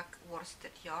 black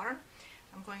worsted yarn.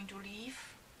 I'm going to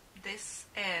leave this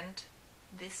end,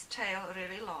 this tail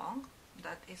really long.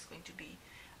 That is going to be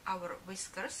our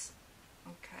whiskers,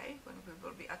 okay, when we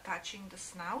will be attaching the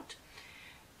snout.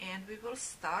 And we will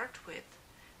start with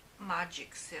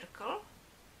magic circle,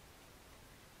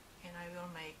 and I will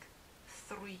make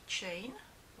 3 chain,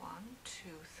 1,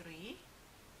 2, 3,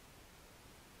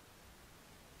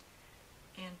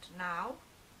 and now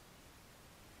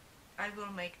I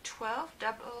will make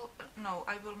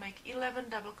 11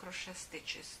 double crochet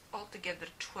stitches, altogether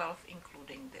 12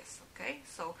 including this, okay,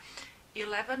 so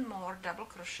 11 more double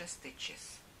crochet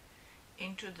stitches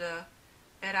into the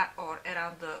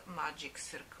around the magic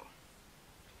circle.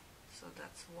 So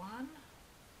that's 1,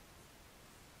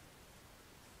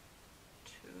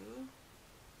 2,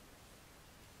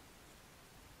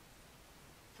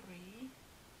 3,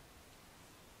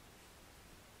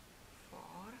 4.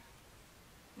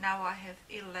 Now I have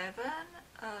 11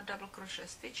 double crochet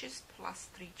stitches plus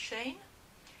 3 chain,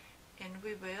 and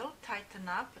we will tighten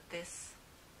up this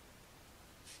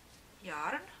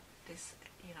yarn. This,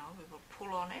 we will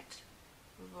pull on it,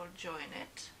 we will join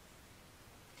it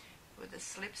with a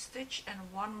slip stitch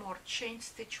and one more chain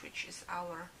stitch, which is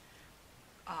our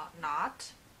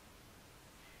knot.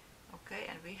 Okay,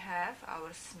 and we have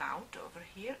our snout over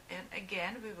here, and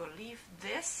again we will leave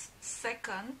this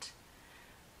second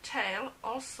tail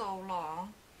also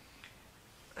long,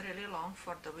 really long,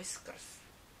 for the whiskers,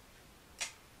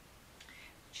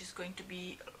 which is going to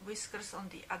be whiskers on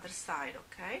the other side.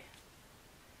 Okay,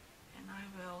 and I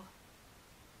will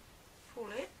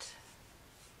pull it.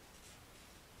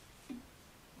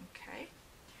 Okay,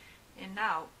 and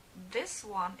now this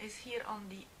one is here on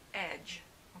the edge.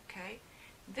 Okay,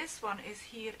 this one is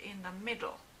here in the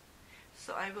middle,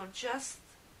 so I will just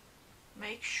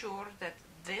make sure that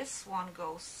this one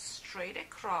goes straight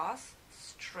across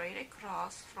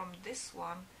from this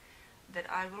one, that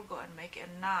I will go and make a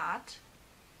knot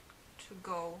to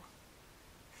go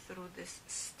through this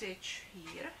stitch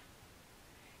here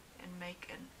and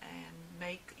make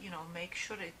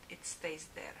sure it stays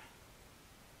there.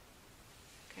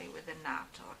 Okay, with a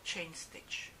knot or chain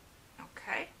stitch.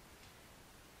 Okay.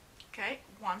 Okay,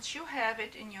 once you have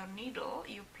it in your needle,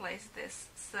 you place this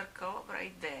circle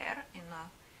right there,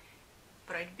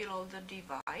 right below the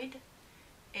divide,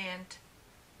 and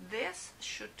this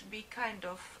should be kind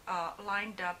of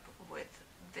lined up with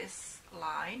this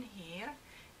line here,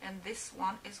 and this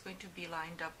one is going to be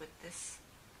lined up with this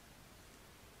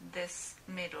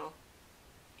middle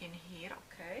in here.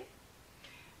 Okay,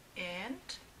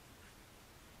 and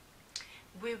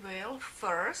we will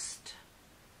first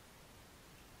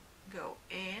go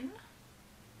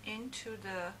into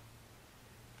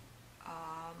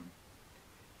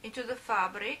the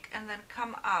fabric and then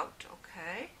come out.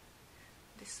 Okay,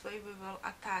 this way we will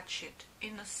attach it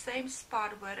in the same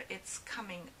spot where it's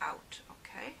coming out.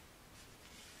 Okay,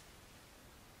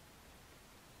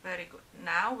 very good.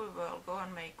 Now we will go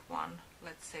and make one,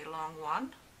 let's say long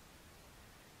one.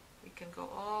 We can go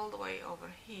all the way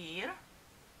over here,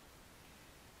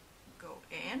 go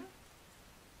in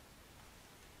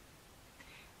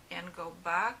and go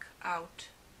back out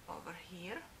over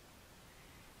here,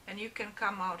 and you can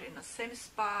come out in the same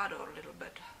spot or a little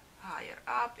bit higher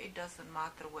up, it doesn't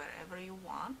matter, wherever you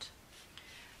want.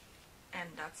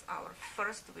 And that's our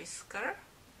first whisker.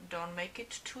 Don't make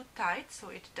it too tight so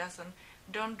it doesn't,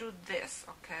 don't do this.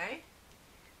 Okay,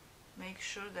 make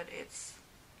sure that it's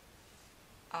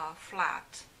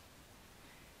flat,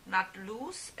 not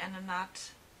loose and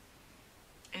not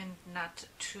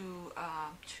too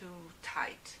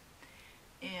tight.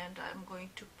 And I'm going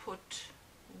to put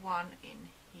one in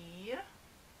here,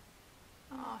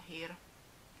 here,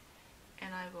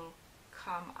 and I will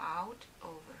come out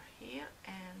over here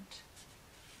and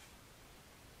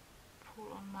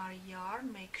pull on my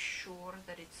yarn, make sure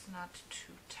that it's not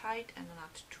too tight and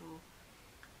not too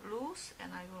loose,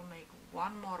 and I will make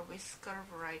one more whisker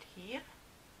right here.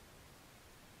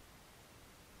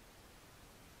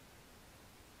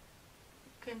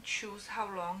 can choose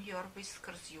how long your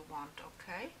whiskers you want,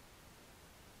 okay?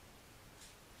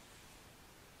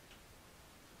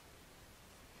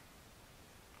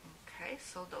 Okay,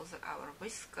 so those are our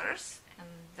whiskers, and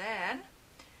then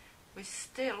we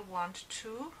still want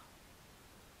to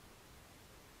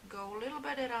go a little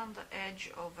bit around the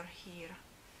edge over here,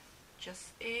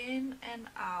 just in and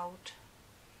out,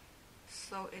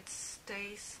 so it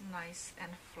stays nice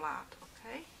and flat,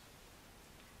 okay?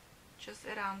 Just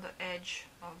around the edge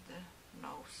of the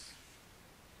nose,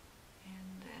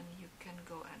 and then you can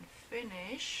go and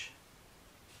finish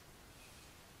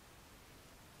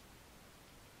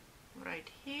right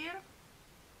here.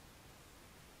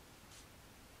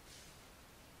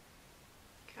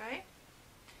 Okay,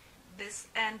 this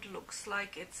end looks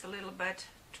like it's a little bit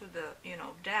to the, you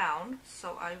know, down,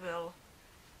 so I will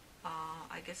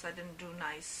I guess I didn't do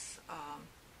nice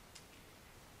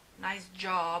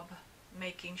job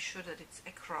making sure that it's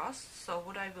across. So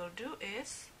what I will do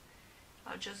is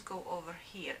I'll just go over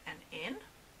here and in.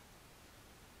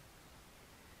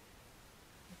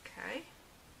 Okay,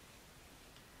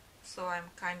 so I'm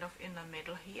kind of in the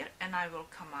middle here, and I will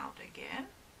come out again,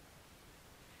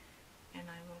 and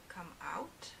I will come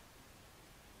out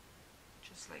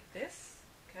just like this.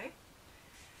 Okay,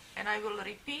 and I will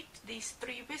repeat these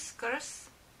 3 whiskers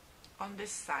on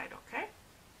this side. Okay,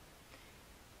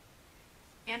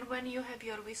 and when you have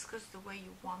your whiskers the way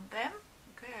you want them,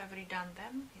 okay, I've redone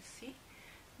them, you see,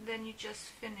 then you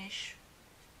just finish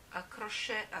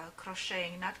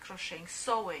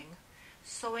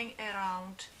sewing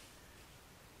around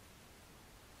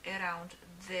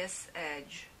this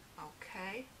edge.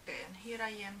 Okay, and here I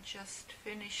am just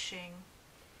finishing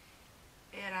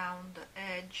around the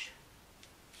edge.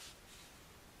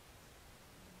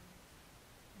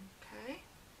 Okay,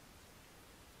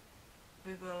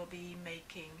 we will be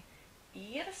making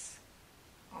ears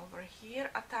over here,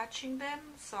 attaching them,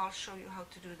 so I'll show you how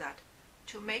to do that.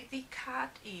 To make the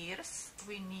cat ears,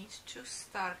 we need to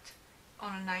start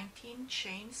on 19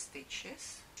 chain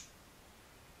stitches.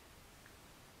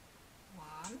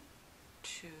 1,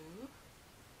 2,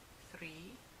 3,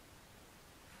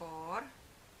 4,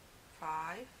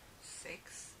 5,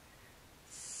 6,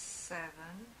 7,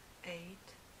 8,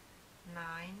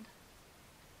 9,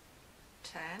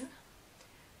 10.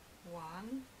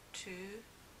 1, 2,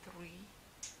 3,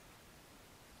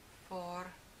 4,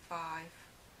 5,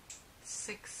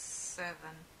 6, 7,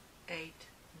 8,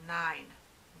 9.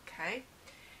 Okay,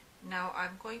 now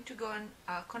I'm going to go and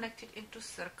connect it into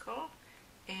circle,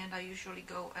 and I usually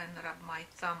go and rub my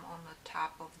thumb on the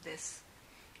top of this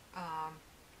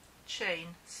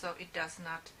chain so it does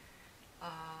not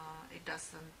it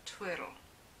doesn't twirl.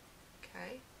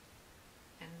 Okay,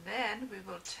 and then we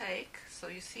will take, so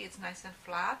you see it's nice and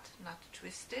flat, not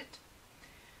twisted,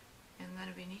 and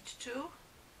then we need to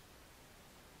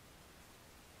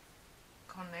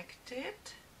connect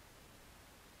it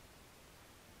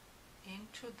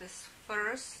into this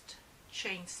first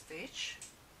chain stitch.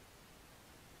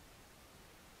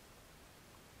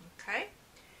 Okay,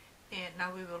 and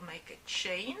now we will make a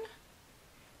chain,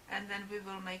 and then we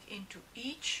will make into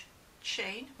each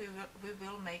chain we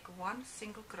will make 1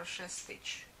 single crochet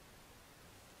stitch.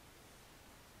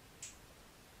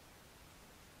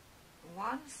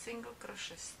 1 single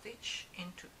crochet stitch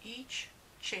into each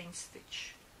chain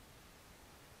stitch,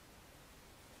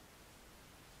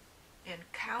 and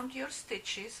count your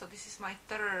stitches. So this is my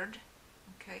 3rd.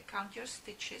 Okay, count your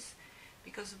stitches,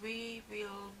 because we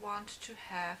will want to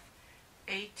have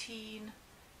 18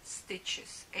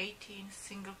 stitches, 18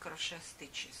 single crochet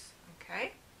stitches.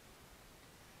 Okay,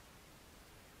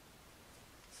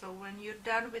 so when you're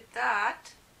done with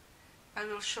that, I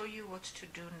will show you what to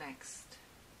do next.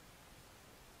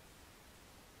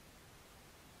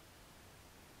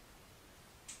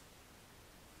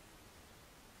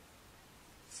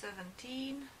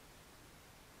 (17)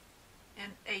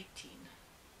 and 18.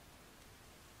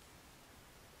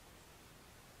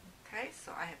 Okay,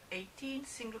 so I have 18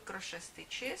 single crochet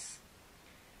stitches,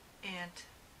 and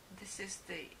this is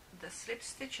the slip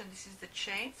stitch, and this is the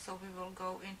chain, so we will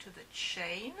go into the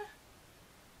chain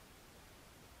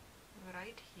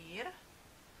right here.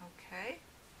 Okay,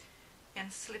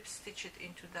 and slip stitch it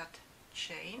into that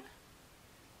chain,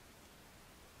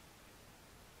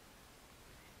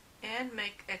 and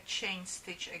make a chain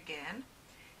stitch again,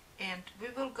 and we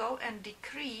will go and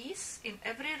decrease in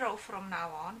every row from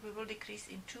now on. We will decrease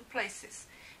in 2 places.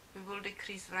 We will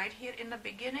decrease right here in the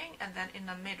beginning and then in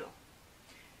the middle.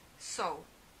 So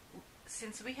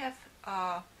since we have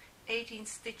 18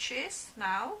 stitches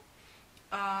now,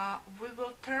 we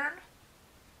will turn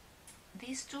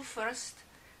these 2 first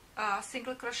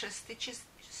single crochet stitches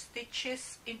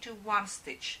stitches into one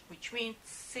stitch, which means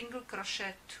single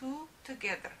crochet 2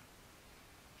 together.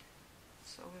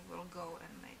 So we will go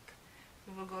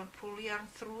and pull yarn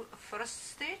through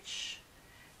first stitch,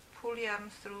 pull yarn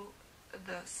through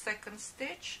the second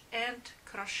stitch, and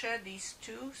crochet these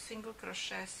 2 single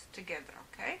crochets together.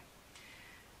 Okay,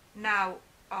 now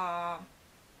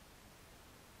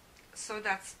so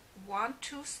that's 1,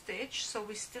 2 stitch, so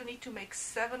we still need to make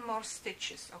 7 more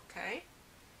stitches. Okay,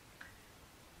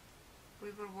 we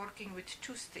were working with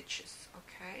 2 stitches.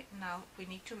 Okay, now we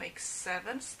need to make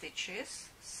 7 stitches,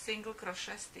 single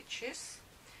crochet stitches.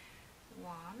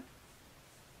 1,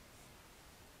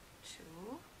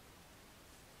 2,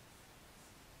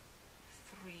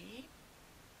 3,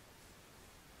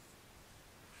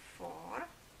 4,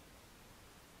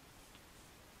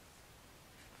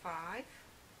 5,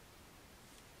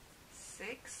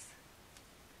 6,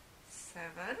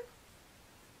 7,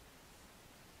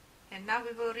 and now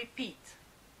we will repeat.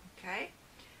 Okay,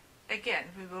 again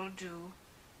we will do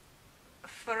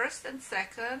first and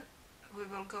second, we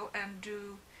will go and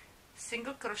do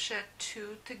single crochet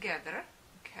 2 together.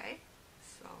 Okay,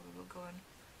 so we will go and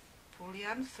pull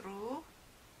yarn through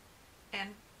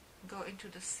and go into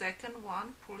the second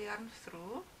one, pull yarn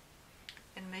through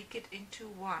and make it into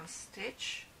 1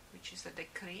 stitch, which is a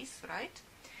decrease, right?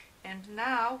 And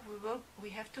now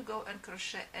we have to go and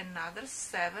crochet another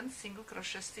 7 single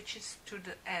crochet stitches to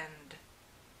the end.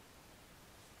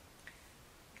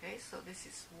 Okay, so this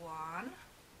is 1,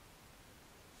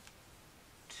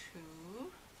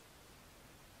 2,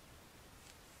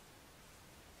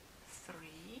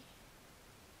 3,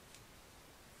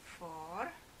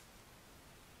 4,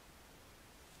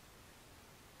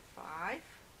 5,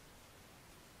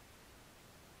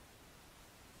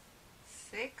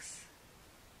 6,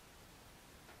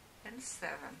 and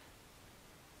 7.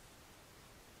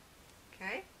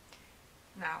 Okay,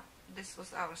 now this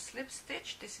was our slip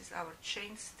stitch, this is our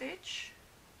chain stitch,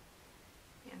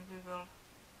 and we will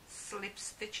slip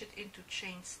stitch it into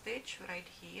chain stitch right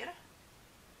here.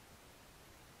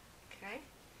 Okay,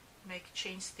 make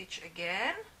chain stitch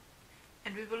again,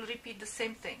 and we will repeat the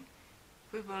same thing.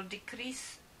 We will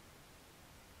decrease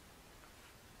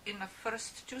in the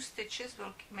first 2 stitches,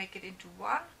 we'll make it into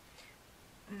 1.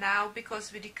 Now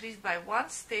because we decreased by 1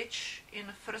 stitch in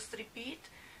the first repeat,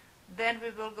 then we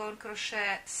will go and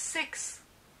crochet 6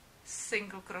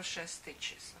 single crochet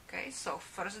stitches. Okay, so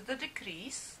first the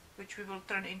decrease, which we will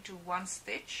turn into 1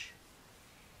 stitch.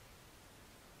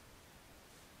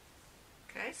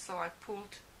 Okay, so I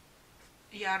pulled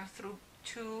yarn through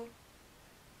two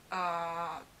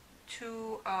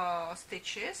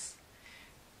stitches,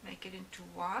 make it into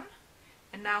 1,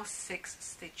 and now 6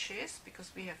 stitches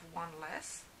because we have 1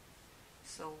 less.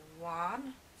 So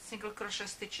 1 single crochet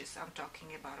stitches I'm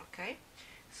talking about. Okay,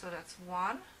 so that's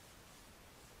 1,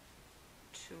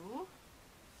 2,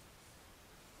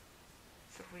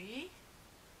 3,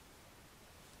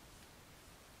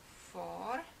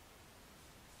 4,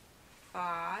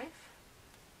 5,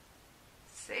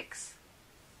 6.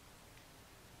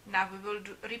 Now we will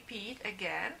repeat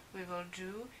again. We will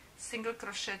do single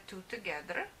crochet 2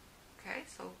 together. Okay,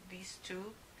 so these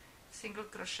 2 single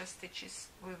crochet stitches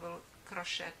we will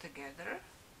crochet together,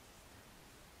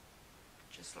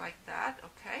 just like that.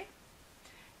 Okay,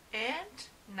 and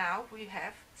now we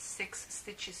have 6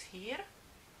 stitches here,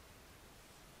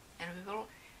 and we will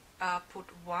put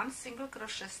 1 single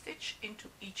crochet stitch into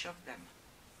each of them.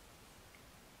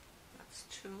 That's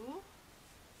 2,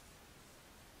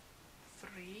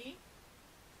 3,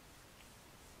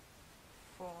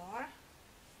 4,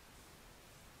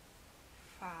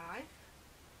 5,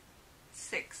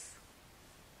 6.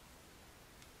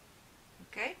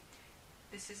 Okay,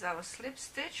 this is our slip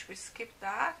stitch, we skip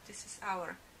that. This is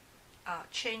our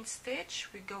chain stitch,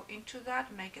 we go into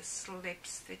that, make a slip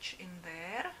stitch in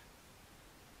there.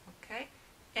 Okay,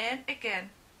 and again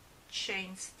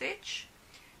chain stitch,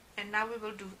 and now we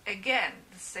will do again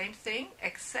the same thing,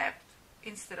 except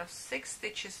instead of 6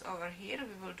 stitches over here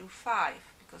we will do 5,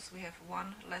 because we have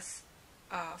 1 less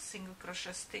single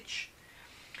crochet stitch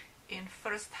in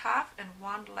first half and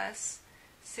 1 less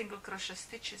single crochet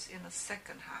stitches in the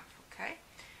second half. Okay,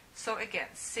 so again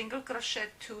single crochet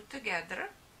 2 together,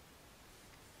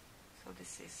 so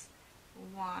this is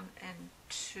 1 and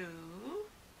 2,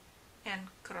 and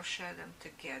crochet them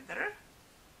together.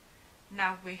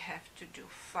 Now we have to do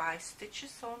 5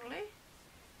 stitches only,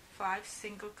 5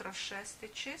 single crochet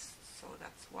stitches, so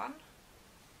that's 1,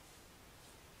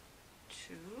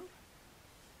 2,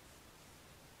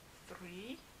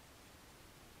 3,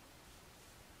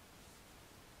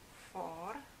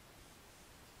 4,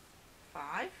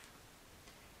 5,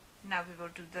 Now we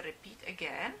will do the repeat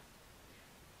again.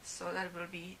 So that will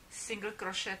be single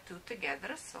crochet 2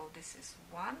 together. So this is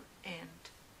 1 and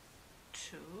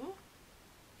 2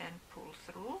 and pull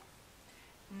through.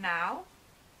 Now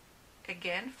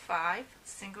again 5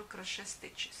 single crochet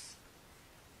stitches.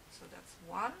 So that's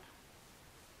 1,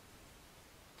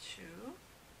 2,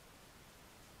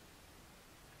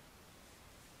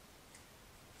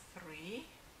 3,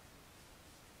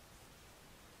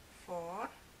 4,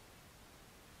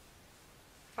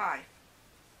 5,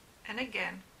 and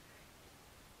again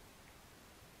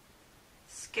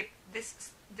skip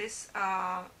this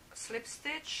slip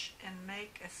stitch and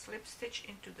make a slip stitch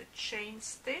into the chain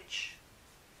stitch.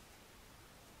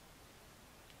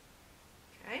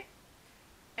 Okay,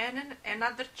 and then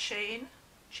another chain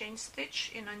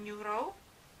stitch in a new row.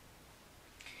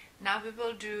 Now we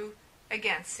will do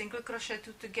again single crochet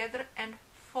 2 together and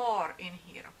 4 in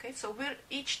here. Okay, so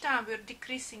each time we're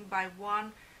decreasing by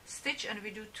 1 stitch and we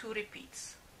do 2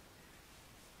 repeats.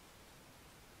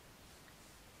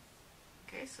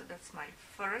 Okay, so that's my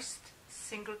first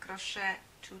single crochet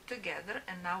 2 together,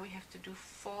 and now we have to do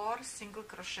 4 single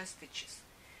crochet stitches.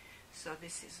 So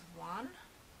this is 1,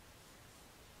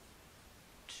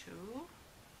 2,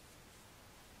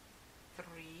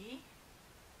 3,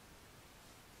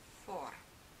 4,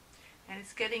 and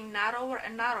it's getting narrower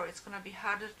and narrower. It's gonna be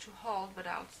harder to hold, but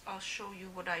I'll show you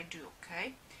what I do.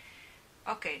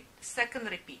 Okay, second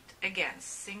repeat again,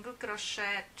 single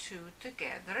crochet 2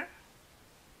 together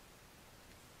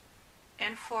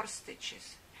and 4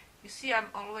 stitches. You see, I'm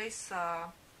always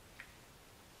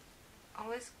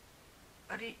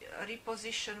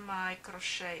reposition my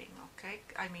crocheting. Okay,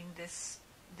 I mean this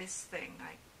thing,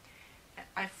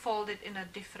 I fold it in a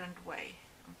different way.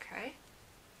 Okay,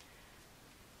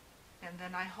 and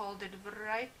then I hold it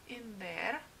right in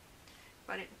there,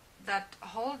 but that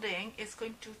holding is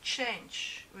going to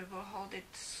change. We will hold it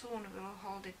soon, we will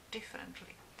hold it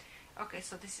differently. Okay,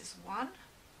 so this is 1,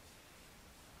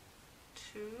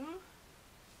 2,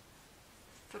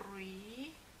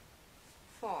 3,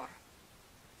 4.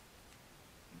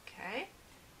 Okay,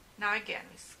 now again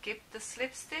we skip the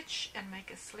slip stitch and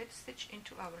make a slip stitch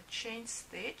into our chain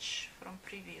stitch from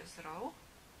previous row.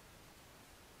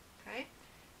 Okay,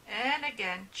 and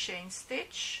again chain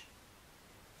stitch.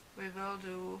 We will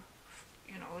do,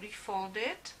 refold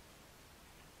it.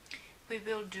 We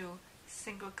will do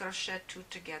single crochet 2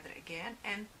 together again,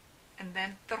 and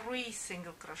then 3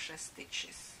 single crochet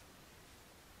stitches.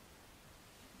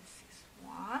 This is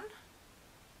 1,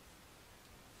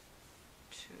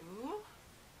 2,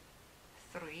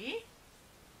 3.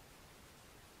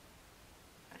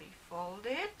 Refold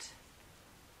it.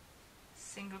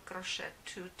 Single crochet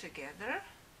 2 together.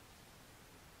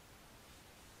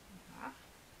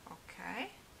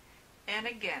 Okay, and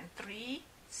again 3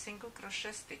 single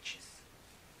crochet stitches.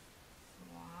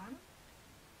 1,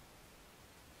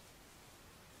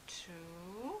 2,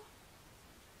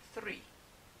 3,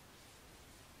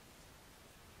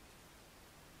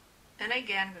 and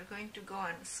again we're going to go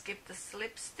and skip the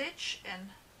slip stitch and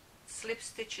slip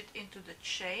stitch it into the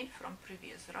chain from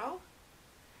previous row.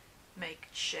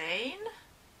 Make chain,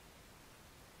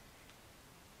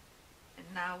 and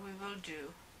now we will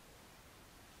do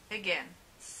again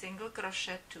single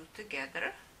crochet 2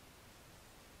 together,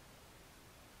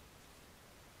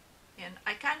 and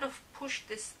I kind of push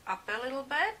this up a little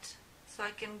bit so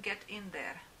I can get in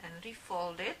there, and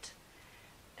refold it,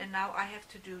 and now I have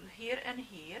to do here and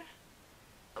here.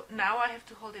 Now I have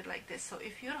to hold it like this. So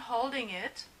if you're holding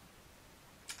it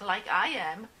like I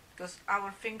am, because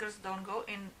our fingers don't go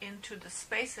into the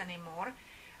space anymore,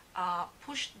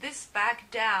 push this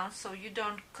back down so you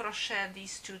don't crochet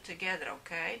these 2 together,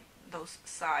 okay, those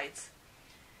sides.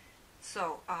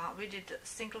 So we did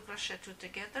single crochet 2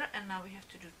 together, and now we have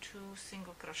to do 2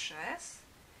 single crochets.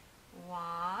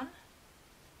 1,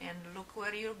 and look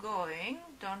where you're going.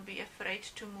 Don't be afraid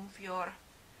to move your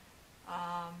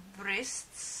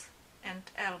wrists and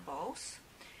elbows.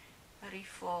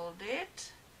 Refold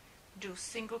it, do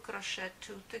single crochet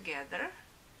 2 together,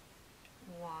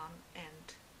 1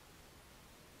 and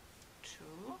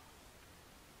 2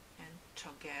 and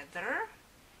together,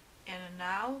 and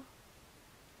now,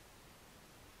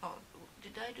 oh,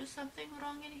 did I do something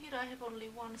wrong in here? I have only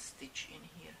 1 stitch in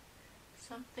here.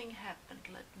 Something happened,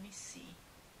 let me see.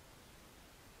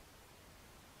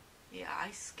 Yeah,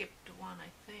 I skipped 1, I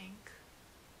think.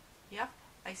 Yep,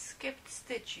 I skipped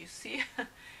stitch, you see.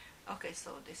 Okay,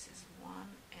 so this is 1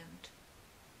 and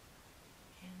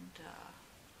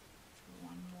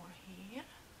 1 more here,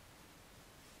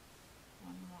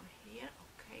 1 more here.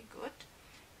 Okay, good.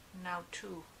 Now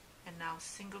 2, and now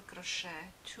single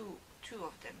crochet 2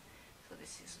 of them. So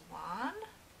this is one. Hold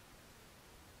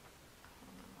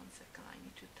on one second, I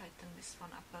need to tighten this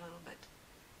one up a little bit.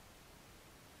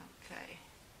 Okay,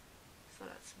 so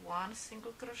that's one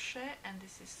single crochet, and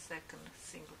this is second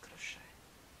single crochet.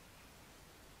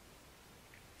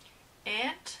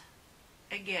 And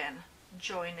again,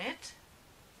 join it.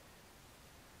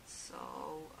 So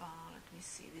let me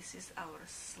see, this is our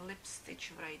slip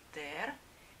stitch right there,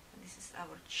 and this is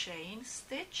our chain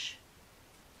stitch,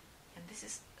 and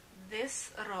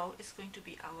this row is going to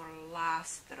be our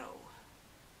last row.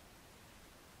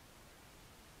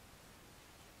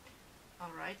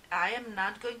 Alright, I am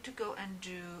not going to go and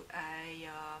do a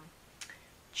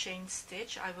chain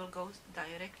stitch. I will go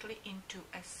directly into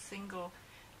a single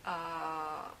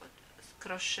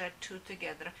crochet two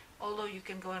together, although you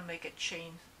can go and make a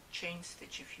chain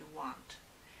stitch if you want.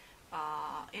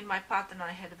 In my pattern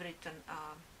I had written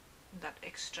that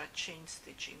extra chain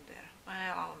stitch in there.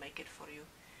 Well, I'll make it for you,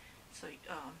 so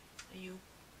you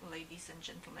ladies and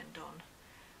gentlemen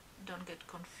don't get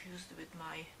confused with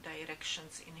my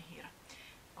directions in here.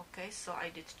 Okay, so I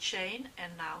did chain,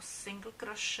 and now single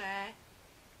crochet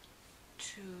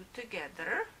two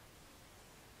together.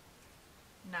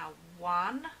 Now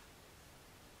one,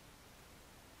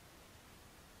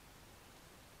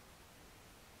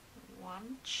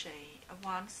 one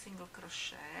single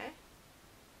crochet,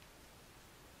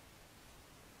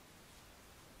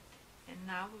 and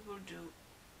now we will do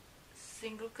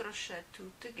single crochet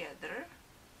two together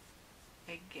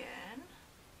again,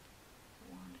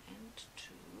 one and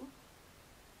two,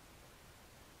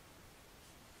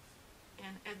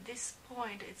 and at this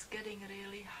point it's getting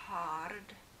really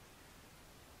hard.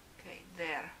 Okay,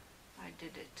 there, I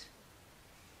did it.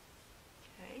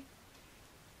 Okay,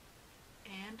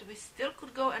 and we still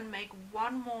could go and make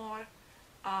one more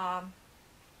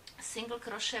single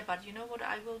crochet, but you know what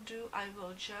I will do? I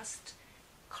will just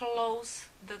close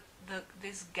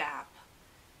this gap,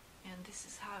 and this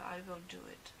is how I will do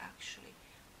it. Actually,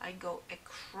 I go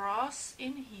across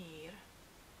in here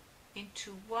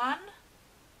into one,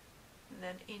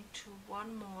 then into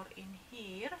one more in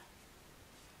here.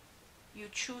 You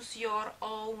choose your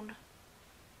own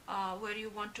where you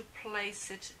want to place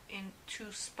it in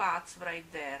two spots right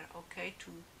there. Okay,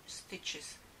 two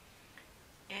stitches,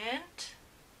 and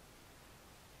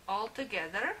all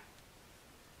together.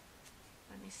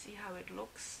 Let me see how it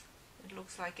looks. It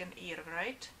looks like an ear,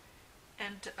 right?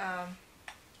 And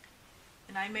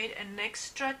I made an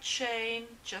extra chain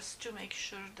just to make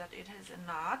sure that it has a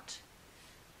knot.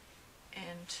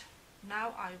 And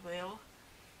now I will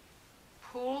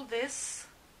pull this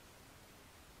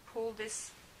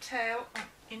tail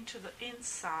into the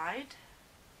inside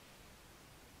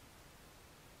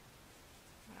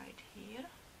right here,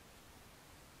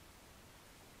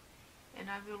 and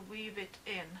I will weave it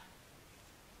in,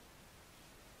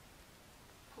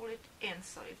 pull it in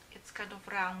so it's kind of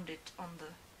rounded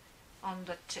on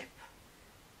the tip,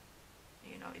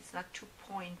 you know, it's not too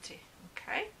pointy.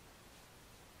 Okay,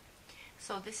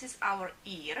 so this is our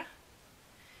ear,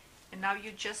 and now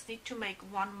you just need to make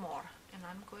one more, and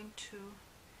I'm going to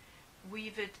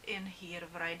weave it in here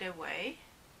right away.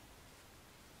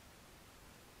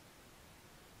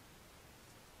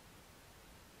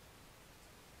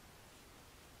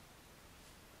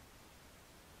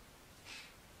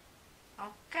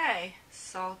 Okay,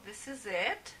 so this is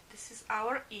it. This is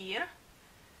our ear.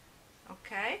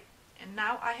 Okay, and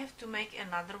now I have to make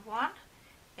another one,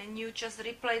 and you just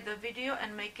replay the video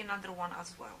and make another one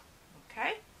as well.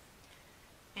 Okay,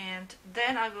 and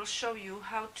then I will show you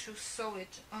how to sew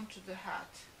it onto the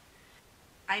hat.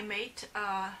 I made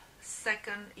a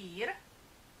second ear.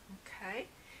 Okay,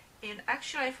 and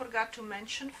actually I forgot to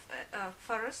mention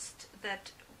first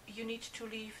that you need to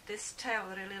leave this tail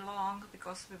really long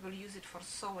because we will use it for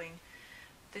sewing.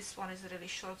 This one is really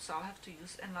short, so I'll have to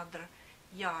use another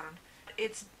yarn.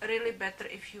 It's really better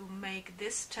if you make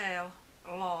this tail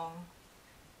long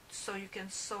so you can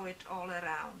sew it all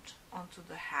around onto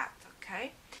the hat.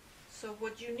 Okay, so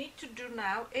what you need to do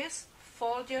now is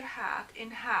fold your hat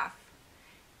in half,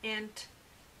 and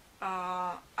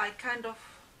I kind of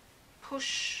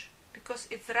push because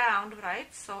it's round,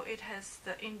 right? So it has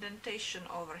the indentation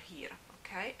over here.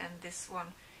 Okay, and this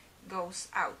one goes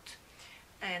out,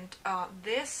 and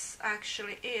this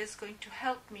actually is going to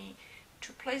help me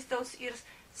to place those ears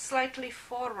slightly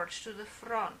forward to the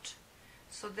front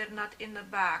so they're not in the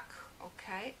back.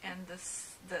 Okay, and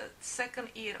the second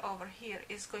ear over here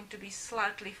is going to be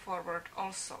slightly forward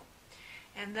also,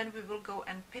 and then we will go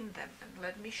and pin them, and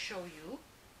let me show you.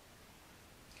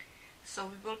 So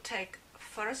we will take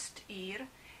first ear,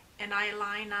 and I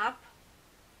line up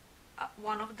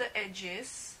one of the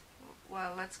edges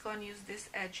well, let's go and use this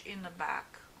edge in the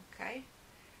back. Okay,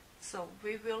 so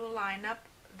we will line up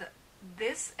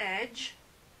this edge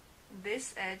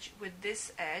with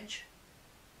this edge.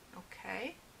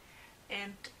 Okay,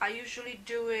 and I usually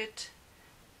do it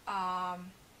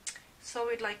sew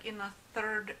it like in a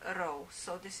third row.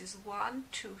 So this is 1,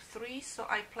 2, 3. So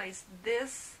I place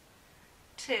this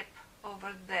tip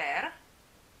over there.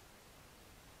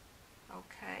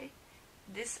 Okay,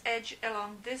 this edge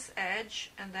along this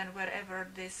edge, and then wherever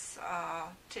this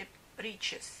tip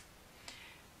reaches,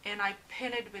 and I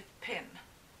pin it with pin.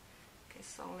 Okay,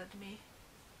 so let me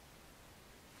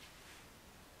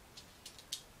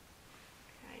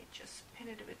just pin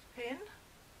it with pin.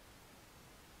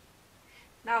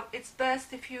 Now it's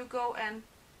best if you go and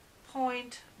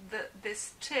point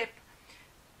this tip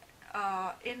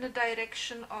in the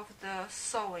direction of the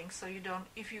sewing, so you don't,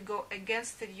 if you go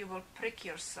against it, you will prick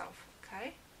yourself.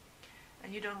 Okay,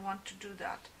 and you don't want to do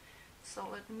that. So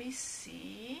let me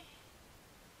see.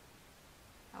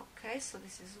 Okay, so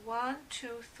this is 1, 2,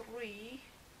 3,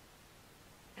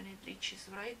 and it reaches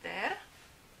right there.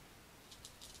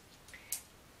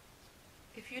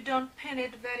 If you don't pin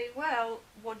it very well,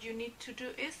 what you need to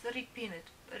do is repin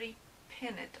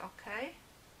it, okay?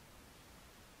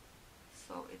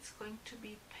 So it's going to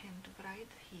be pinned right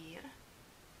here.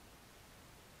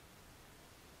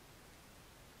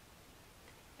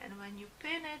 And when you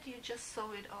pin it, you just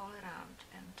sew it all around,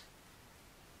 and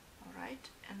alright,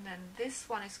 and then this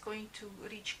one is going to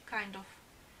reach kind of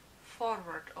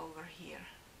forward over here.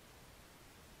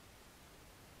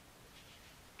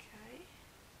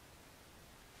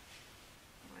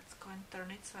 Go and turn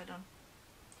it so I don't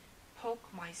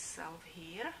poke myself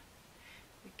here.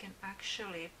 We can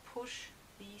actually push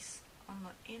these on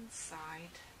the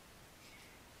inside,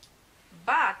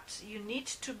 but you need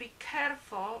to be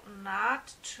careful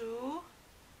not to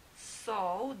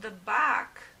sew the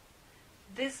back,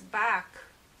 this back,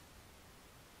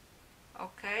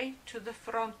 okay, to the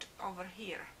front over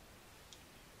here.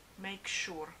 Make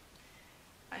sure.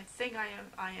 I think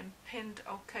I am pinned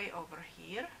okay over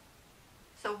here.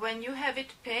 So when you have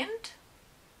it pinned,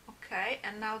 okay,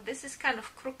 and now this is kind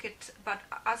of crooked, but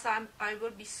as I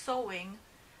will be sewing,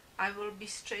 I will be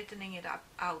straightening it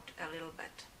out a little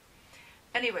bit.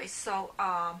 Anyway, so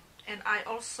and I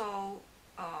also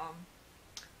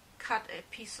cut a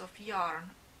piece of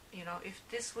yarn. You know, if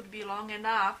this would be long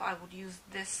enough, I would use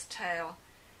this tail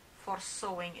for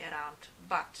sewing around,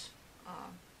 but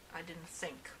I didn't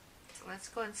think. So let's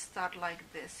go and start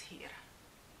like this here.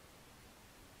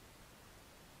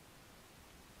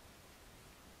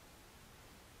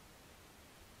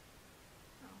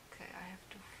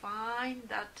 Find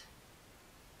that,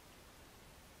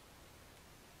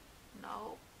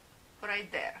 no,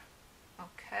 right there,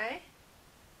 okay,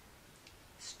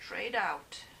 straight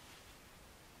out,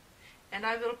 and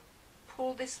I will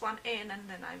pull this one in, and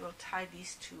then I will tie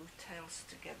these two tails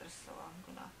together. So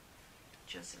I'm gonna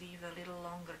just leave a little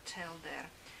longer tail there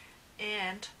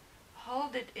and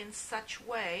hold it in such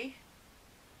way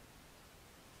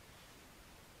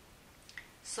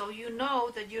so you know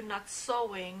that you're not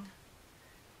sewing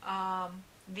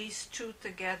these two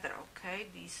together, okay?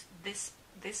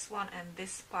 This one and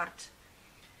this part,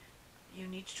 you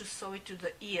need to sew it to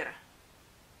the ear.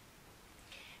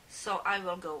 So I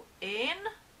will go in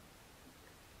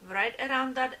right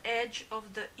around that edge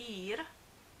of the ear.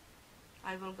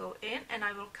 I will go in and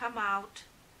I will come out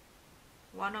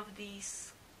one of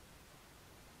these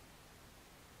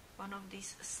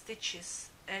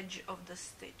stitches, edge of the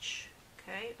stitch,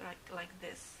 okay, like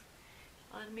this.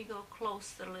 Let me go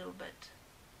close a little bit.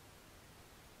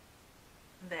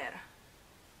 There.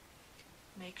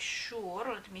 Make sure,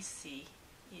 let me see.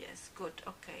 Yes, good.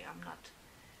 Okay, I'm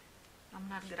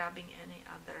not grabbing any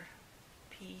other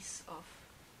piece of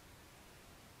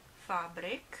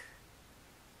fabric.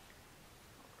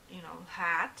 You know,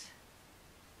 hat.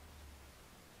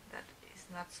 That is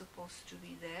not supposed to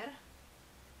be there.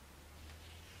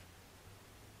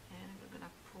 And we're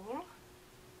gonna pull.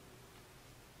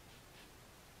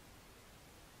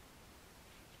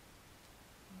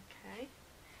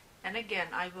 And again,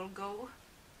 I will go,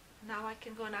 now I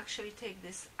can go and actually take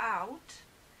this out,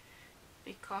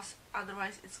 because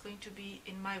otherwise it's going to be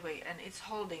in my way, and it's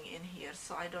holding in here,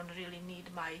 so I don't really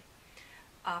need my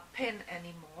pin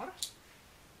anymore.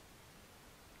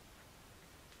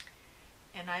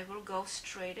 And I will go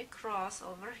straight across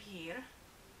over here.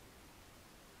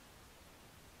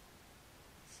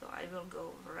 So I will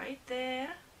go right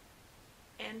there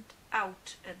and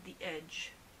out at the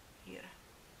edge here.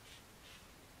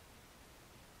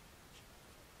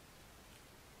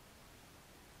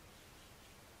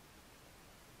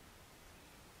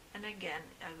 And again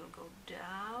I will go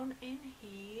down in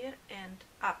here and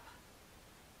up,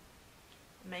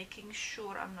 making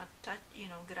sure I'm not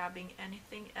grabbing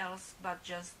anything else but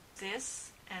just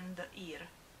this and the ear,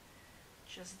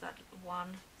 just that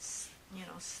one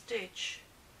stitch.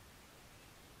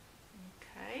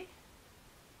 Okay,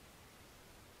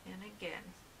 and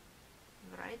again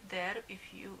right there,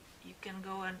 if you can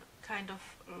go and kind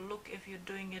of look if you're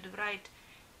doing it right.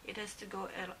 It has to go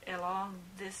along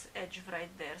this edge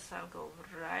right there, so I'll go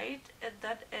right at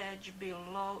that edge,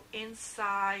 below,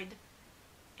 inside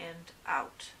and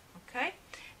out. Okay,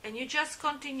 and you just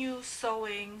continue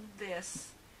sewing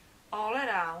this all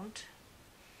around.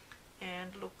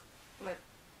 And look, let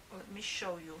me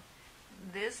show you.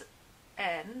 This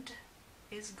end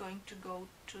is going to go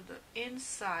to the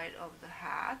inside of the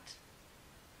hat,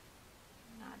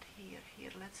 not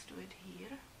here, let's do it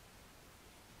here.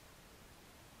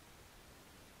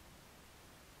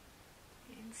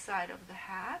 Inside of the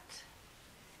hat,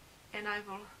 and I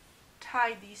will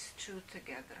tie these two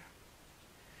together.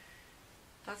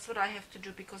 That's what I have to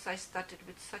do because I started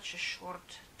with such a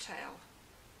short tail.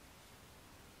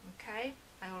 Okay,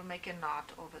 I will make a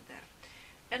knot over there,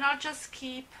 and I'll just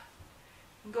keep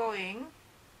going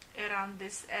around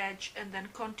this edge and then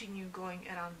continue going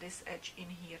around this edge in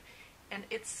here. And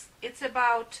it's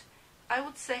about, I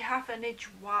would say, half an inch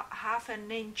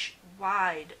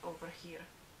wide over here.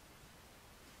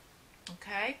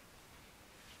 Okay,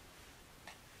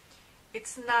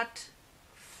 it's not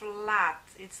flat,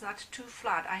 it's not too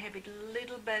flat. I have it a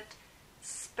little bit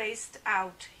spaced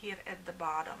out here at the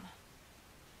bottom.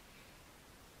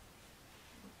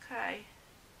 Okay,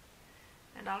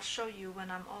 and I'll show you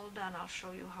when I'm all done. I'll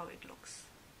show you how it looks.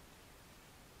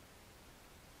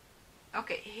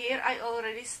 Okay, here I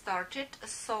already started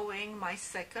sewing my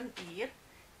second ear,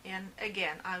 and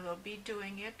again I will be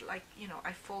doing it like,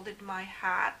 I folded my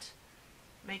hat,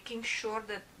 making sure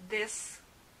that this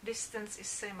distance is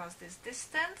same as this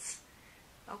distance.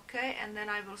 Okay, and then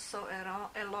I will sew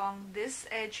along this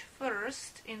edge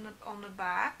first on the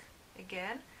back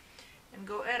again, and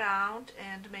go around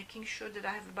and making sure that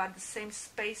I have about the same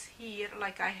space here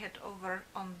like I had over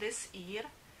on this ear.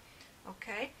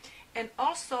 Okay, and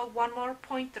also one more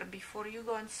pointer before you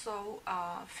go and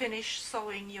finish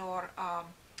sewing your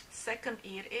second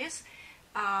ear is,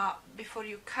 before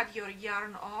you cut your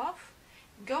yarn off,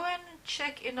 go and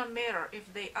check in a mirror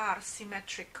if they are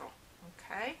symmetrical.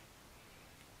 Okay,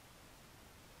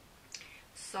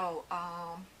 so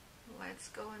let's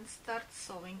go and start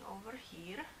sewing over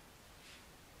here.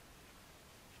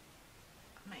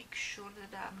 Make sure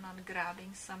that I'm not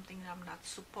grabbing something I'm not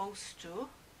supposed to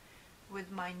with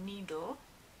my needle.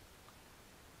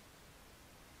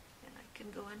 And I can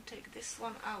go and take this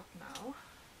one out now,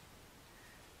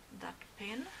 that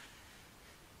pin,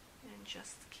 and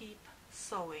just keep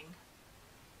sewing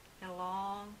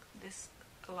along this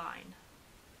line.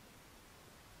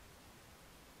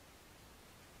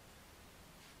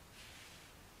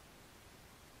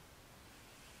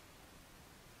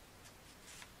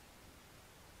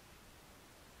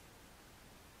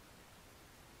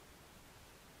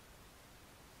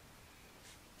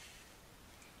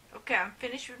 Okay, I'm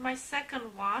finished with my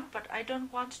second one, but I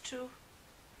don't want to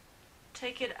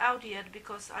take it out yet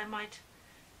because I might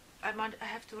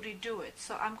have to redo it.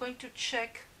 So I'm going to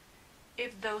check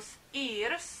if those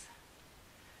ears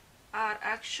are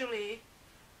actually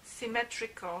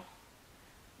symmetrical.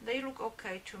 They look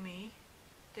okay to me.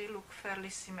 They look fairly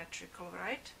symmetrical,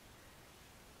 right?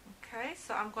 Okay,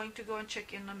 so I'm going to go and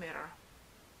check in the mirror.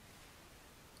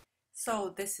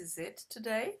 So this is it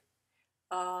today.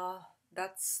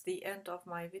 That's the end of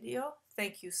my video.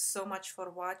 Thank you so much for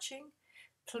watching.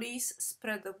 Please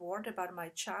spread the word about my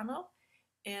channel,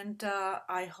 and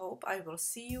I hope I will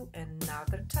see you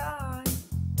another time.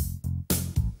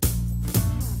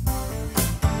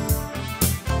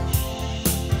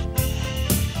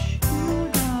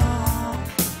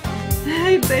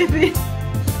 Hey baby,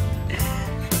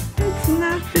 it's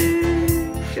nothing.